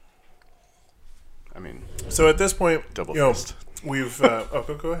 I mean, So at this point, Double you know, fist. we've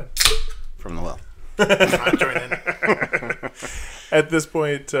go ahead. from the well. I'm joining. At this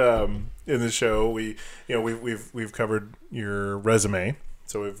point in the show, we've covered your resume,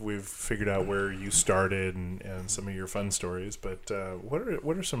 so we've figured out where you started and some of your fun stories. But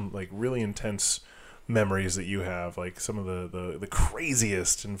what are some like really intense memories that you have, like some of the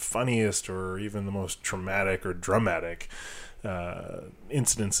craziest and funniest, or even the most traumatic or dramatic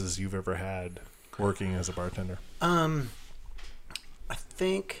incidences you've ever had working as a bartender? I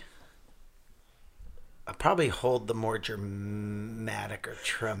think I probably hold the more dramatic or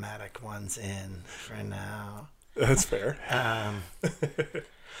traumatic ones in for now. That's fair.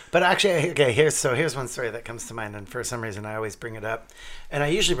 But actually, okay, here's one story that comes to mind, and for some reason I always bring it up, and I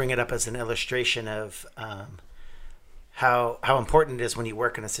usually bring it up as an illustration of how important it is when you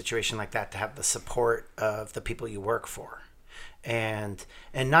work in a situation like that to have the support of the people you work for, and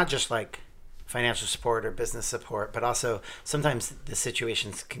not just like financial support or business support, but also sometimes the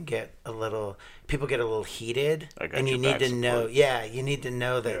situations can get people get a little heated, I got and you your need back to know, support. you need to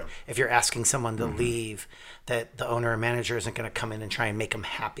know that if you're asking someone to leave, that the owner or manager isn't going to come in and try and make them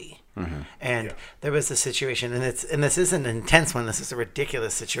happy. And there was a situation, and this isn't an intense one. This is a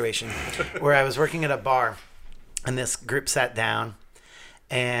ridiculous situation where I was working at a bar, and this group sat down,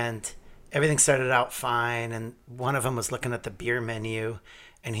 and everything started out fine. And one of them was looking at the beer menu,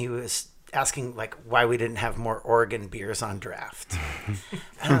 and he was asking like why we didn't have more Oregon beers on draft.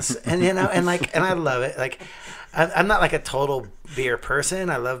 And you know, and I love it. Like, I'm not like a total beer person.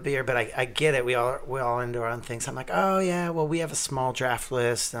 I love beer, but I get it. We all into our own things. I'm like, oh yeah, well we have a small draft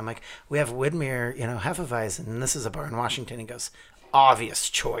list. I'm like, we have Widmer, you know, Hefeweizen, and this is a bar in Washington. He goes, obvious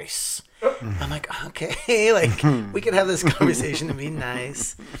choice. I'm like, okay, like we could have this conversation and be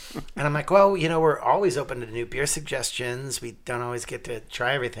nice. And I'm like, well, you know, we're always open to new beer suggestions. We don't always get to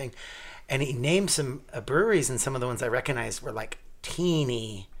try everything. And he named some breweries, and some of the ones I recognized were like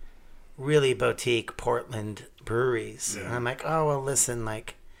teeny, really boutique Portland breweries. Yeah. And I'm like, oh, well, listen,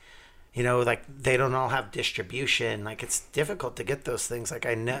 like, you know, like they don't all have distribution. Like it's difficult to get those things. Like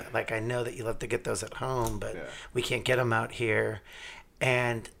I know that you love to get those at home, but we can't get them out here.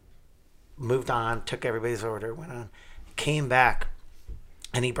 And moved on, took everybody's order, went on, came back,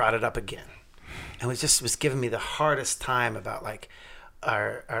 and he brought it up again. And was giving me the hardest time about like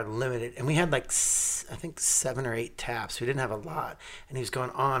our limited, and we had like I think 7 or 8 taps. We didn't have a lot, and he was going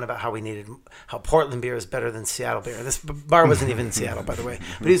on about how Portland beer is better than Seattle beer. This bar wasn't even in Seattle, by the way,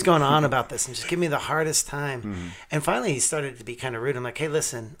 but he was going on about this and just giving me the hardest time. Mm-hmm. And finally, he started to be kind of rude. I'm like, hey,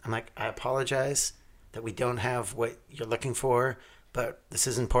 listen, I apologize that we don't have what you're looking for, but this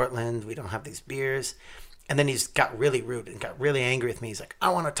isn't Portland. We don't have these beers. And then he's got really rude and got really angry with me. He's like, I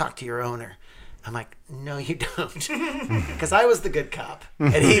want to talk to your owner. I'm like, no, you don't. Because I was the good cop,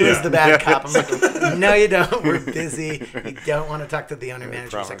 and he was the bad cop. I'm like, no, you don't. We're busy. You don't want to talk to the owner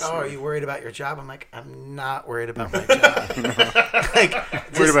manager. He's like, oh, are you worried about your job? I'm like, I'm not worried about my job. Like,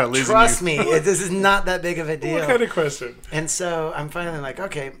 just about trust me. This is not that big of a deal. What kind of question? And so I'm finally like,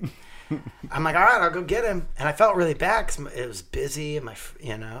 okay. I'm like, all right, I'll go get him. And I felt really bad because it was busy. And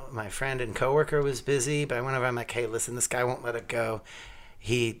my friend and coworker was busy. But I went over, I'm like, hey, listen, this guy won't let it go.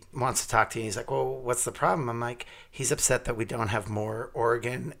 He wants to talk to you. He's like, well, what's the problem? I'm like, he's upset that we don't have more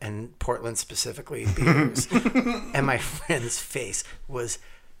Oregon and Portland specifically beers. And my friend's face was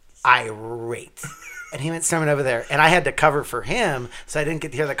irate. And he went storming over there. And I had to cover for him, so I didn't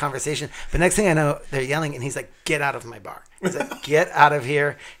get to hear the conversation. But next thing I know, they're yelling, and he's like, get out of my bar. He's like, get out of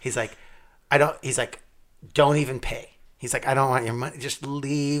here. He's like, don't even pay. He's like, I don't want your money. Just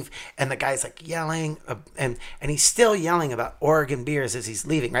leave. And the guy's like yelling, and he's still yelling about Oregon beers as he's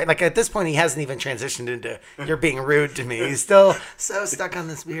leaving, right? Like at this point, he hasn't even transitioned into, you're being rude to me. He's still so stuck on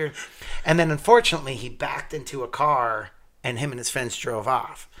this beer. And then unfortunately, he backed into a car, and him and his friends drove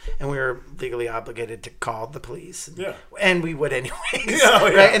off. And we were legally obligated to call the police. Yeah. And we would anyways.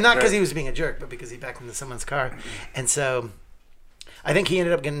 Right? And not because he was being a jerk, but because he backed into someone's car. And so I think he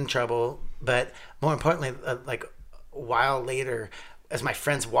ended up getting in trouble. But more importantly, like a while later, as my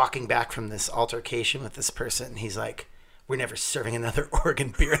friend's walking back from this altercation with this person, he's like, we're never serving another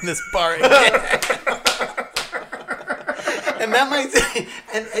Oregon beer in this bar again. And that might,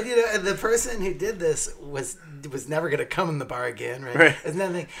 and you know, the person who did this was never going to come in the bar again, right? There's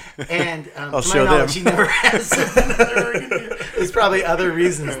nothing, and to my knowledge, he never has. There's probably other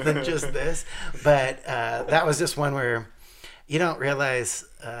reasons than just this, but that was just one where you don't realize,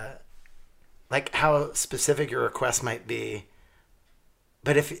 like how specific your request might be,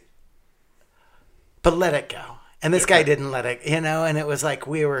 but let it go. And this guy didn't let it, you know, and it was like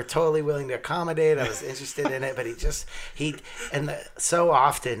we were totally willing to accommodate. I was interested in it, but so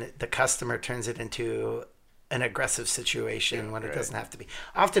often the customer turns it into an aggressive situation when it doesn't have to be.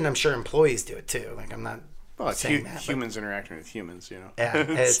 Often I'm sure employees do it too. Like I'm not saying that. Humans interacting with humans, you know.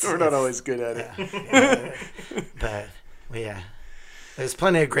 Yeah. We're not always good at it. Yeah. But, yeah. There's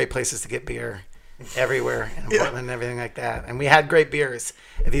plenty of great places to get beer. Everywhere in Portland and everything like that, and we had great beers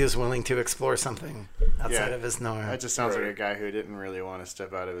if he was willing to explore something outside of his norm. That just sounds like a guy who didn't really want to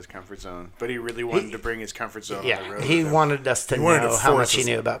step out of his comfort zone, but he really wanted to bring his comfort zone on the road. He wanted us to know how much he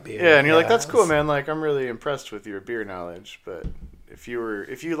knew about beer. Yeah, and you're like, that's cool, man. Like, I'm really impressed with your beer knowledge, but if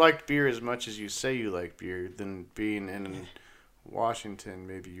you liked beer as much as you say you like beer, then being in Washington,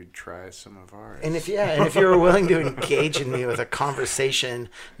 maybe you'd try some of ours. And if you were willing to engage in me with a conversation,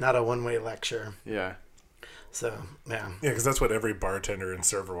 not a one-way lecture. Yeah. So, yeah. Yeah, because that's what every bartender and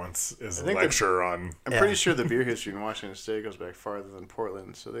server wants is a lecture on. I'm pretty sure the beer history in Washington State goes back farther than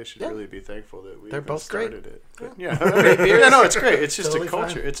Portland, so they should really be thankful that we started it. But, no, it's great. It's just totally a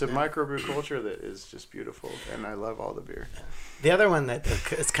culture. Fine. It's a microbrew culture that is just beautiful, and I love all the beer. The other one that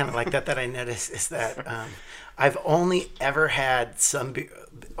is kind of like that I noticed is that I've only ever had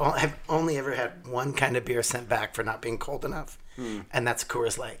one kind of beer sent back for not being cold enough, and that's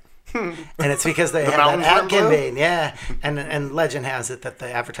Coors Light. And it's because they had that ad campaign, and legend has it that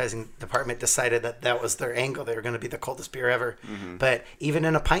the advertising department decided that was their angle. They were going to be the coldest beer ever. Mm-hmm. But even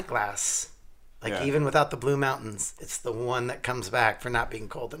in a pint glass, Like Yeah. even without the Blue Mountains, it's the one that comes back for not being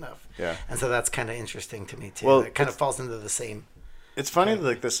cold enough. Yeah. And so that's kind of interesting to me too. Well, It kind of falls into the same. It's funny,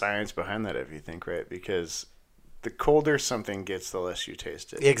 like the science behind that, if you think, right? Because the colder something gets, the less you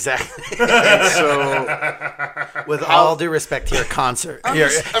taste it. Exactly. And so, With all due respect to your concert, to your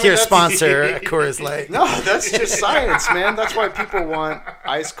that's- sponsor, Coors Light. no, that's just science, man. That's why people want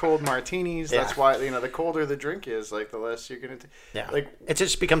ice cold martinis. Yeah. That's why, the colder the drink is, like the less you're gonna. Yeah. Like It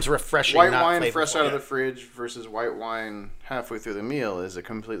just becomes refreshing. white not wine flavorful. fresh out of the fridge versus white wine halfway through the meal is a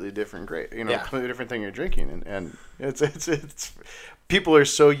completely different Yeah. completely different thing you're drinking, and it's people are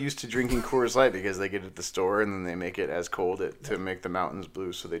so used to drinking Coors Light because they get it at the store and then they make it as cold to make the mountains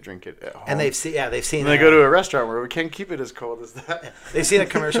blue, so they drink it at home. And they've seen. And they go to a restaurant where we can't keep it as cold as that. They've seen a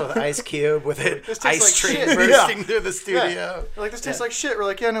commercial with Ice Cube with an This tastes ice like train shit. bursting Yeah. through the studio. Yeah. They're like, this tastes like shit. We're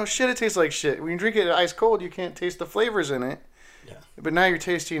like, yeah, no shit, it tastes like shit. When you drink it ice cold, you can't taste the flavors in it. Yeah. But now you're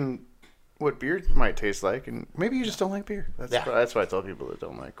tasting what beer might taste like, and maybe you just don't like beer. That's why I tell people that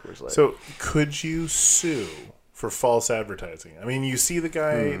don't like Coors Light. So, could you sue for false advertising? I mean, you see the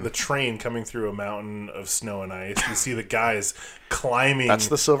guy, the train coming through a mountain of snow and ice. You see the guys climbing That's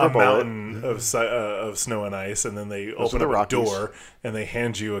the silver a bullet. mountain of snow and ice, and then they Those open are the up a Rockies. door and they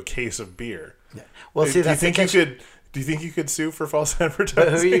hand you a case of beer. Well, see, that's Do you think you could sue for false But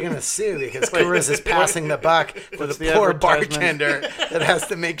advertising? who are you going to sue? Because Coors is passing the buck to What's the the poor advertisement? bartender that has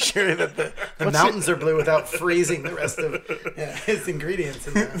to make sure that the mountains are blue without freezing the rest of his ingredients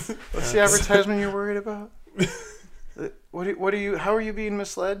in there. What's the advertisement you're worried about? How are you being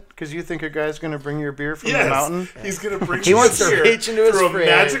misled? Because you think a guy's going to bring your beer from the mountain? He's going to bring He you wants to beer reach into his through fridge.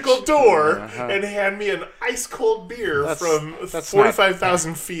 a magical door and hand me an ice cold beer from that's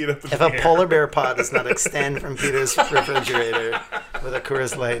 45,000 feet up in If the a air. polar bear pod does not extend from Peter's refrigerator with a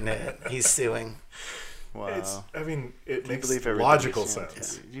Coors Light in it, he's suing. Wow. It makes believe everything logical you say.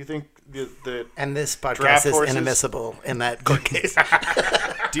 sense. Do you think the And this podcast Draft is horses? inadmissible in that court case.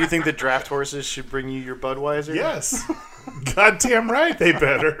 do you think the draft horses should bring you your Budweiser? Yes. Goddamn right they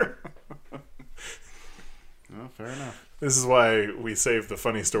better. Oh, fair enough. This is why we save the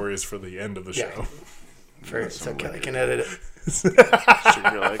funny stories for the end of the Yeah. show. It's okay, I can edit it. So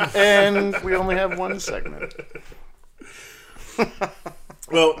you're like, and we only have one segment.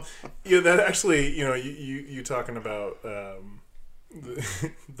 Well, that actually, you talking about the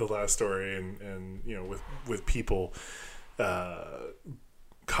last story and with people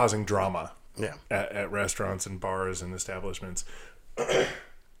causing drama Yeah. at restaurants and bars and establishments.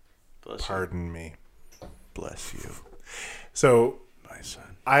 Pardon me. Bless you. So, My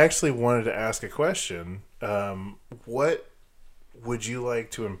son. I actually wanted to ask a question. What would you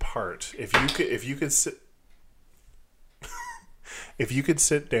like to impart if you could sit if you could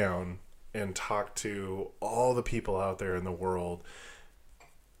sit down and talk to all the people out there in the world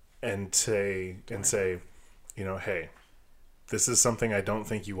and say, hey, this is something I don't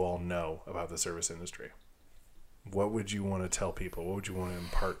think you all know about the service industry. What would you want to tell people? What would you want to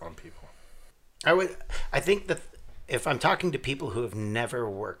impart on people? I think that if I'm talking to people who have never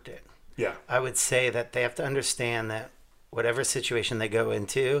worked it, Yeah. I would say that they have to understand that whatever situation they go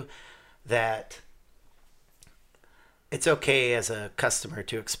into, that it's okay as a customer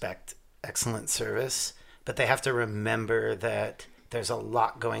to expect excellent service, but they have to remember that there's a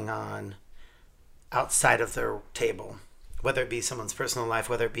lot going on outside of their table, whether it be someone's personal life,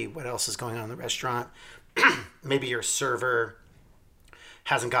 whether it be what else is going on in the restaurant. Maybe your server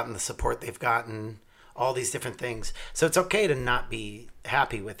hasn't gotten the support they've gotten, all these different things. So it's okay to not be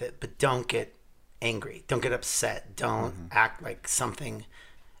happy with it, but don't get angry. Don't get upset. Don't act like something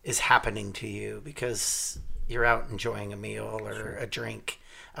is happening to you because you're out enjoying a meal or a drink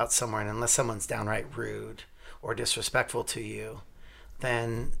out somewhere. And unless someone's downright rude or disrespectful to you,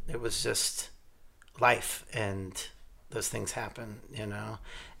 then it was just life and those things happen,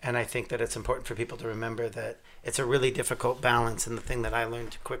 And I think that it's important for people to remember that it's a really difficult balance. And the thing that I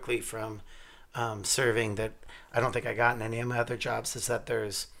learned quickly from serving that I don't think I got in any of my other jobs is that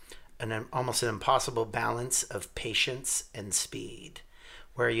there's almost an impossible balance of patience and speed,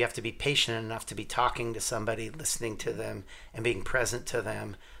 where you have to be patient enough to be talking to somebody, listening to them, and being present to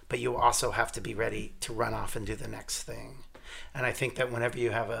them, but you also have to be ready to run off and do the next thing. And I think that whenever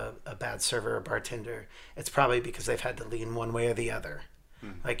you have a bad server or bartender, it's probably because they've had to lean one way or the other.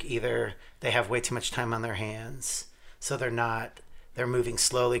 Like either they have way too much time on their hands, so they're moving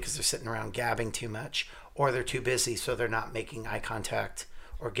slowly because they're sitting around gabbing too much, or they're too busy, so they're not making eye contact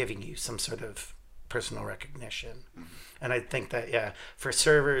or giving you some sort of personal recognition. And I think that, for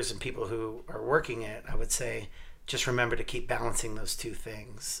servers and people who are working it, I would say just remember to keep balancing those two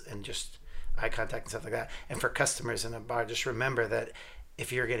things and just eye contact and stuff like that. And for customers in a bar, just remember that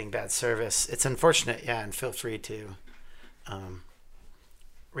if you're getting bad service, it's unfortunate, yeah, and feel free to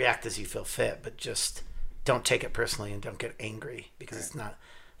react as you feel fit, but just don't take it personally and don't get angry, because it's not,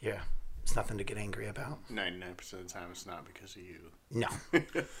 it's nothing to get angry about. 99% of the time, it's not because of you. No,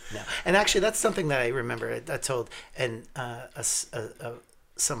 no. And actually, that's something that I remember. I told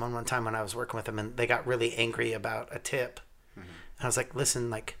someone one time when I was working with them, and they got really angry about a tip. And I was like, listen,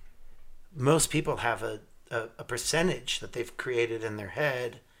 like, most people have a percentage that they've created in their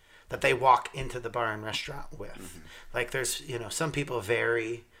head that they walk into the bar and restaurant with. Like, there's, some people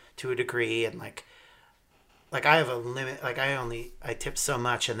vary to a degree, and like I have a limit. Like, I tip so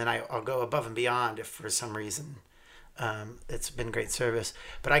much, and then I'll go above and beyond if for some reason it's been great service.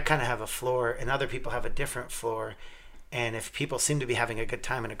 But I kind of have a floor, and other people have a different floor. And if people seem to be having a good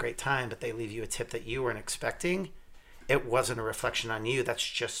time and a great time, but they leave you a tip that you weren't expecting, it wasn't a reflection on you. That's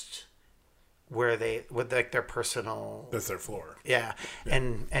just where with like their personal. That's their floor. Yeah.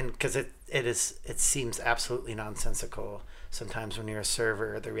 And because it seems absolutely nonsensical sometimes when you're a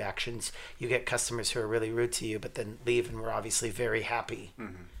server. The reactions, you get customers who are really rude to you, but then leave and we're obviously very happy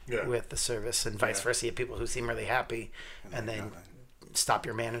with the service, and vice versa. You have people who seem really happy and then stop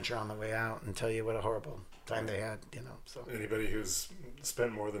your manager on the way out and tell you what a horrible time they had. So anybody who's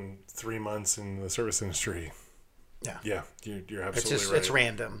spent more than 3 months in the service industry. Yeah, you're absolutely right. It's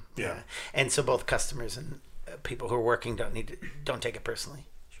random. Yeah. And so both customers and people who are working don't take it personally.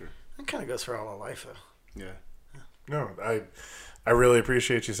 Sure. It kind of goes for all of life, though. Yeah. No, I really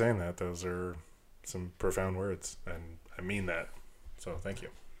appreciate you saying that. Those are some profound words, and I mean that. So thank you.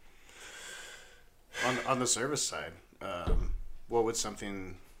 On the service side, what would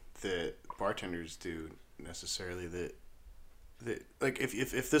something that bartenders do necessarily that like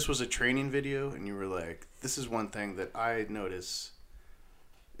if this was a training video and you were like, this is one thing that I notice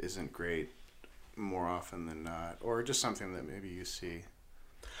isn't great more often than not, or just something that maybe you see?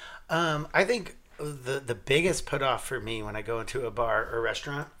 I think the biggest put off for me when I go into a bar or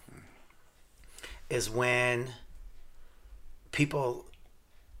restaurant is when people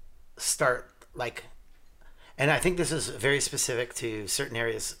start like, and I think this is very specific to certain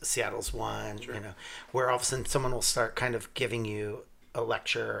areas. Seattle's one, where all of a sudden someone will start kind of giving you a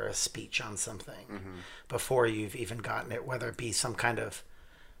lecture or a speech on something before you've even gotten it, whether it be some kind of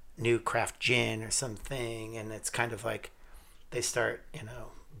new craft gin or something, and it's kind of like they start,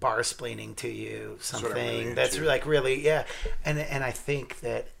 bar-splaining to you something that's like really, and I think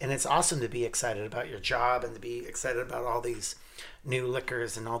that, and it's awesome to be excited about your job and to be excited about all these new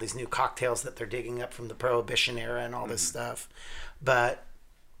liquors and all these new cocktails that they're digging up from the Prohibition era and all this stuff, but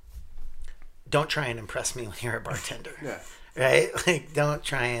don't try and impress me when you're a bartender. Right? Like, don't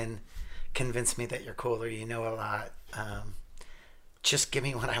try and convince me that you're cool or you know a lot. Just give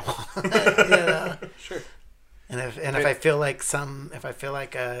me what I want. Sure. And if I feel like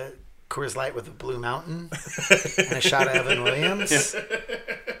a Coors Light with a Blue Mountain and a shot of Evan Williams,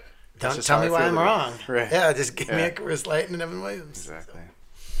 don't tell me why I'm wrong. Right. Yeah, just give me a Coors Light and an Evan Williams. Exactly.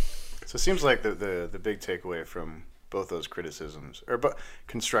 So it seems like the big takeaway from both those criticisms, or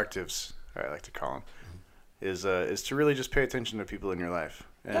constructives, I like to call them, is to really just pay attention to people in your life,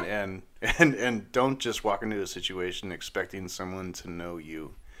 and don't just walk into a situation expecting someone to know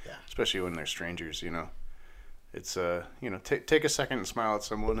you, especially when they're strangers. It's take a second and smile at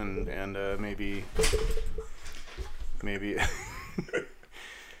someone, and maybe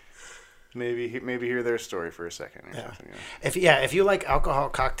maybe hear their story for a second or something. If you like alcohol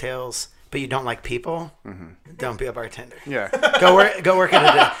cocktails but you don't like people, don't be a bartender. Yeah. Go work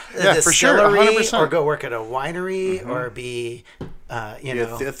at a distillery, for sure, or go work at a winery, or be a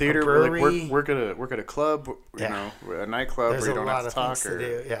theater, a brewery. work at a club, a nightclub where you don't have to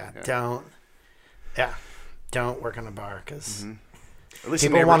talk. Don't work in a bar, because at least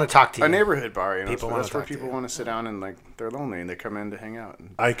people want to talk to you. A neighborhood bar, People that's where people want to sit down and like they're lonely and they come in to hang out.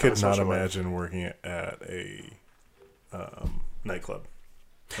 I could not imagine working at a nightclub.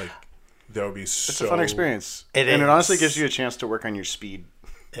 Like, that would be It's a fun experience. It honestly gives you a chance to work on your speed.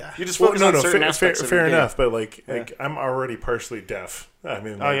 Yeah. You just focus on certain aspects of fair your game. enough, but like I'm already partially deaf. I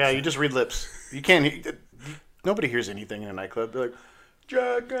mean, you just read lips. You can't. Nobody hears anything in a nightclub. They're like,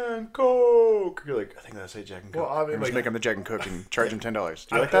 Jack and Coke. You're like, I think that's say Jack and Coke. Well, I mean, I'm just make them the Jack and Coke and charge them $10.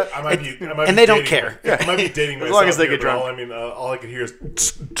 Do you like that? I might be and they don't care. I might be dating myself. As long as they get drunk. All I can hear is.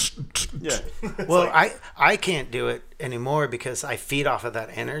 Yeah. Well, I can't do it anymore because I feed off of that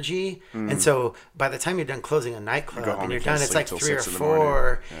energy, and so by the time you're done closing a nightclub and you're done, it's like 3 or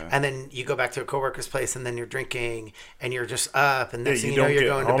 4, and then you go back to a coworker's place, and then you're drinking, and you're just up, and next thing you know, you're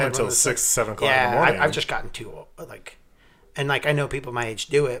going to bed until 6, 7 o'clock in the morning. I've just gotten too And like I know people my age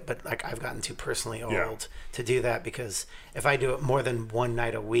do it, but like I've gotten too personally old to do that, because if I do it more than one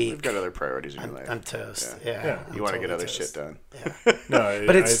night a week, You've got other priorities in your life. I'm toast. You want to get other shit done. No,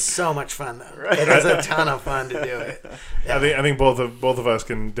 But it's so much fun though. It is a ton of fun to do it. I think both of us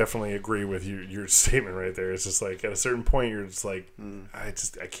can definitely agree with your statement right there. It's just like at a certain point you're just like, I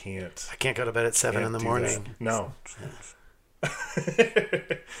can't. I can't go to bed at 7 in the morning. That. No.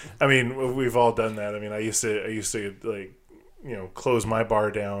 I mean, we've all done that. I mean, I used to like, close my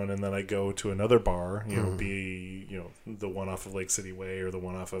bar down, and then I go to another bar, be the one off of Lake City Way or the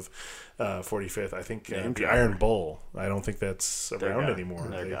one off of 45th. I think the Iron Bull. I don't think that's around anymore.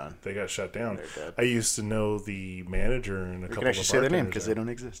 They're gone. They got shut down. I used to know the manager and a couple of bartenders. You can actually say their name because they don't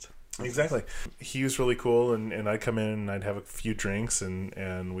exist. Exactly. He was really cool, and I'd come in and I'd have a few drinks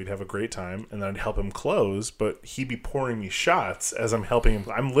and we'd have a great time, and then I'd help him close, but he'd be pouring me shots as I'm helping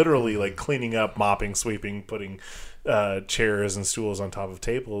him. I'm literally like cleaning up, mopping, sweeping, putting chairs and stools on top of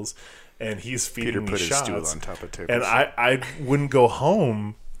tables, and he's feeding me shots. Peter put his stool on top of tables. And I wouldn't go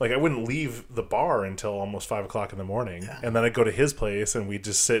home. Like, I wouldn't leave the bar until almost 5 o'clock in the morning. Yeah. And then I'd go to his place, and we'd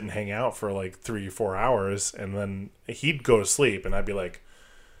just sit and hang out for like 3 or 4 hours. And then he'd go to sleep, and I'd be like,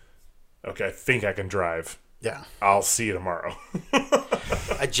 okay, I think I can drive. Yeah. I'll see you tomorrow.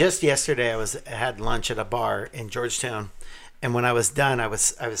 Just yesterday, I had lunch at a bar in Georgetown. And when I was done, I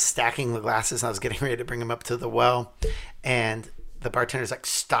was stacking the glasses, and I was getting ready to bring them up to the well. And the bartender's like,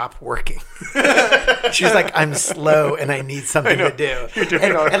 stop working. She's like, I'm slow and I need something to do.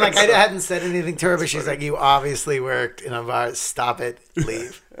 And like, I hadn't said anything to her, but she's like, you obviously worked in a bar. Stop it.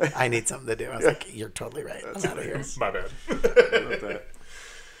 Leave. I need something to do. I was like, you're totally right. I'm out of here. My bad. I love that.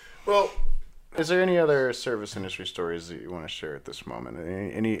 Well, is there any other service industry stories that you want to share at this moment?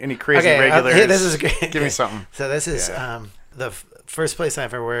 Any crazy regulars? This is great. Give me something. So this is the first place I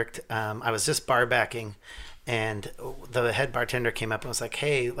ever worked. I was just bar backing, and the head bartender came up and was like,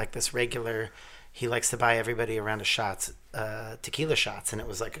 hey, like this regular, he likes to buy everybody a round of shots, tequila shots. And it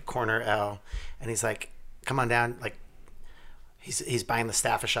was like a corner L. And he's like, come on down. Like, he's buying the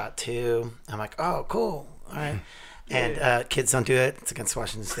staff a shot too. I'm like, oh, cool. All right. And kids don't do it. It's against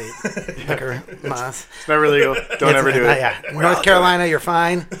Washington State liquor laws. It's never legal. Don't ever do it. Yeah. North Carolina, you're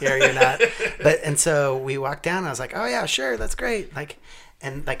fine. Here, you're not. And so we walked down. And I was like, oh yeah, sure, that's great.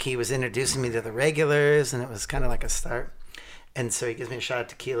 And he was introducing me to the regulars, and it was kind of like a start. And so he gives me a shot of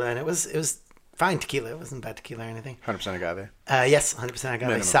tequila, and it was fine tequila. It wasn't bad tequila or anything. 100% agave. Yes, 100%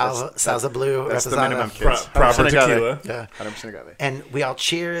 agave. Salsa Blue. That's the minimum, kids. Proper tequila. Yeah. 100% agave. And we all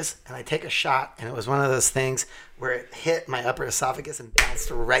cheers, and I take a shot, and it was one of those things where it hit my upper esophagus and bounced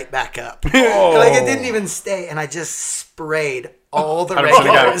right back up. Oh. Like, it didn't even stay, and I just sprayed all the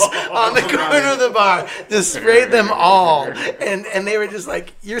regulars on the corner of the bar. Just sprayed them all. And they were just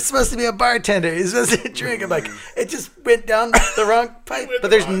like, you're supposed to be a bartender. You're supposed to drink. I'm like, it just went down the wrong pipe.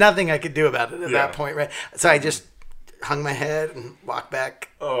 But there's nothing I could do about it at that point, right? So I just hung my head and walked back.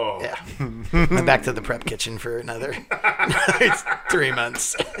 Oh. Yeah. Went back to the prep kitchen for another 3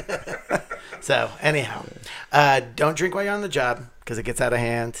 months. So anyhow, don't drink while you're on the job because it gets out of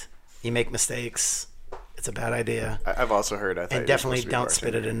hand. You make mistakes. It's a bad idea. I've also heard. And definitely don't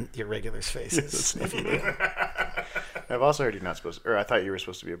spit it in your regulars' faces if you do. I've also heard you're not supposed to, or I thought you were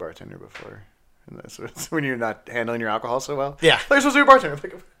supposed to be a bartender before. And that's when you're not handling your alcohol so well. Yeah. You're supposed to be a bartender. I'm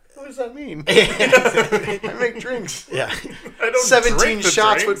like, what does that mean? I make drinks. Yeah. I don't 17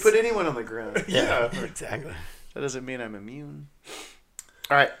 shots drinks. would put anyone on the ground. Yeah, exactly. That doesn't mean I'm immune.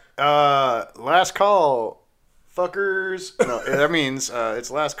 All right. Last call, fuckers. No, that means it's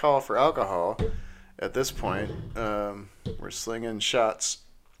last call for alcohol. At this point, we're slinging shots.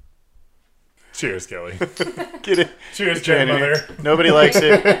 Cheers, Kelly. Get it? Cheers, grandmother. Nobody likes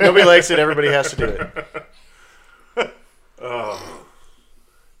it. Nobody likes it. Everybody has to do it. Oh.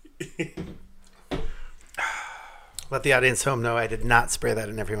 Let the audience home know I did not spray that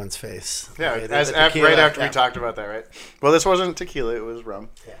in everyone's face. Yeah, Okay, right after we talked about that, right? Well, this wasn't tequila. It was rum.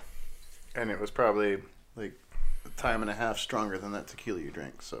 Yeah. And it was probably like a time and a half stronger than that tequila you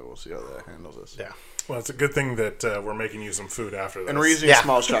drink. So we'll see how that handles us. Yeah. Well, it's a good thing that we're making you some food after this. And we're using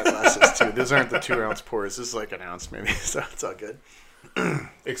small shot glasses, too. These aren't the 2-ounce pours. This is like an ounce, maybe. So it's all good.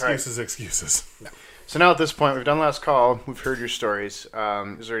 Excuses. No. So now at this point, we've done last call. We've heard your stories.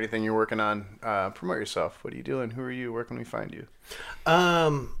 Is there anything you're working on? Promote yourself. What are you doing? Who are you? Where can we find you?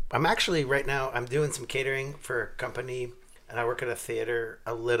 I'm actually, right now, I'm doing some catering for a company, and I work at a theater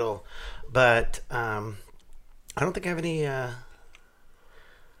a little. But I don't think I have any...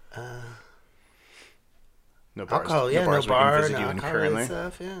 No bars. Alcohol, yeah, no bar, no alcohol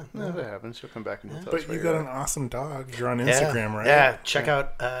stuff, yeah. No, if it happens, you'll come back and tell us. But you got an awesome dog. You're on Yeah. Instagram, right? Yeah, check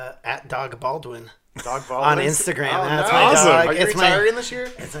out at Dog Baldwin. Dog Baldwin on Instagram. Oh, That's nice. my Awesome. dog. Are you It's retiring this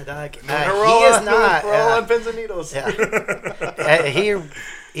year? It's my dog. We're He is not. We're all on pins and needles.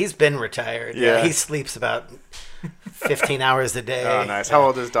 He's been retired. Yeah. He sleeps about 15 hours a day. Oh, nice. How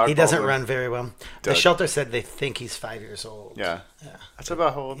old is Dog He doesn't Baldwin? run very well. The Doug. shelter said they think he's 5 years old. Yeah. That's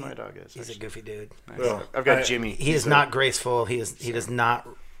about how old my dog is. He's a goofy dude. Nice. Well, I've got Jimmy. He is not graceful. He does not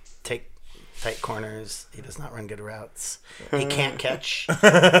take tight corners. He does not run good routes. He can't catch. In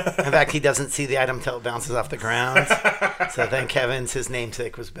fact, he doesn't see the item till it bounces off the ground. So thank heavens his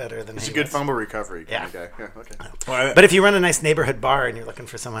namesake was better than He's he a good was. fumble recovery kind Yeah. of guy. Yeah, okay. Well, But if you run a nice neighborhood bar and you're looking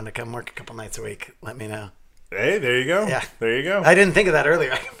for someone to come work a couple nights a week, let me know. hey, there you go. Yeah. There you go. I didn't think of that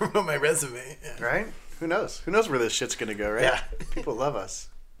earlier. I can promote my resume. Yeah. Right? Who knows? Who knows where this shit's going to go, right? Yeah. People love us.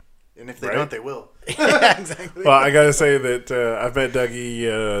 And if they Right? don't, they will. Yeah, exactly. Well, I got to say that I've met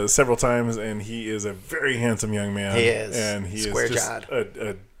Dougie several times, and he is a very handsome young man. He is. And he Square is just jawed.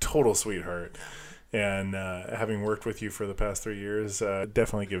 a total sweetheart. And having worked with you for the past 3 years,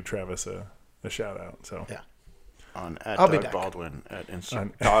 definitely give Travis a shout out. So Yeah. On I'll be Dog back. Baldwin at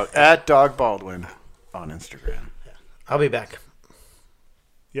Instagram. At Dog Baldwin on Instagram. I'll be back.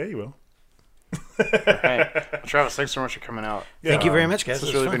 yeah, you will. Hey, Travis, thanks so much for coming out. Thank you very much, guys. This has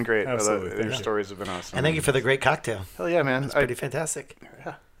It was really fun. been great. Absolutely. Your Thank you. stories have been awesome. And thank you for the great cocktail. Hell yeah, man. It's pretty fantastic.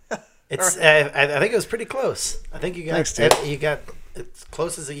 Yeah. It's. I think it was pretty close. I think you got. Thanks, dude. You got as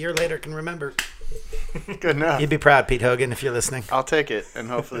close as a year later can remember. Good enough. You'd be proud, Pete Hogan, if you're listening. I'll take it, and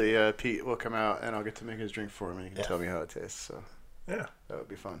hopefully Pete will come out, and I'll get to make his drink for him, and he can Yeah. tell me how it tastes. So Yeah. that would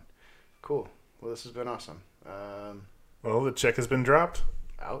be fun. Cool. Well, this has been awesome. Well, the check has been dropped.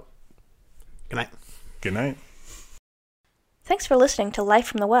 Out. Good night. Good night. Thanks for listening to Life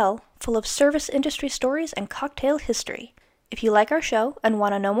from the Well, full of service industry stories and cocktail history. If you like our show and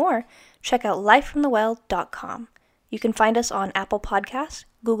want to know more, check out lifefromthewell.com. You can find us on Apple Podcasts,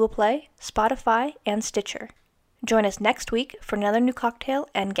 Google Play, Spotify, and Stitcher. Join us next week for another new cocktail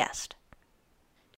and guest.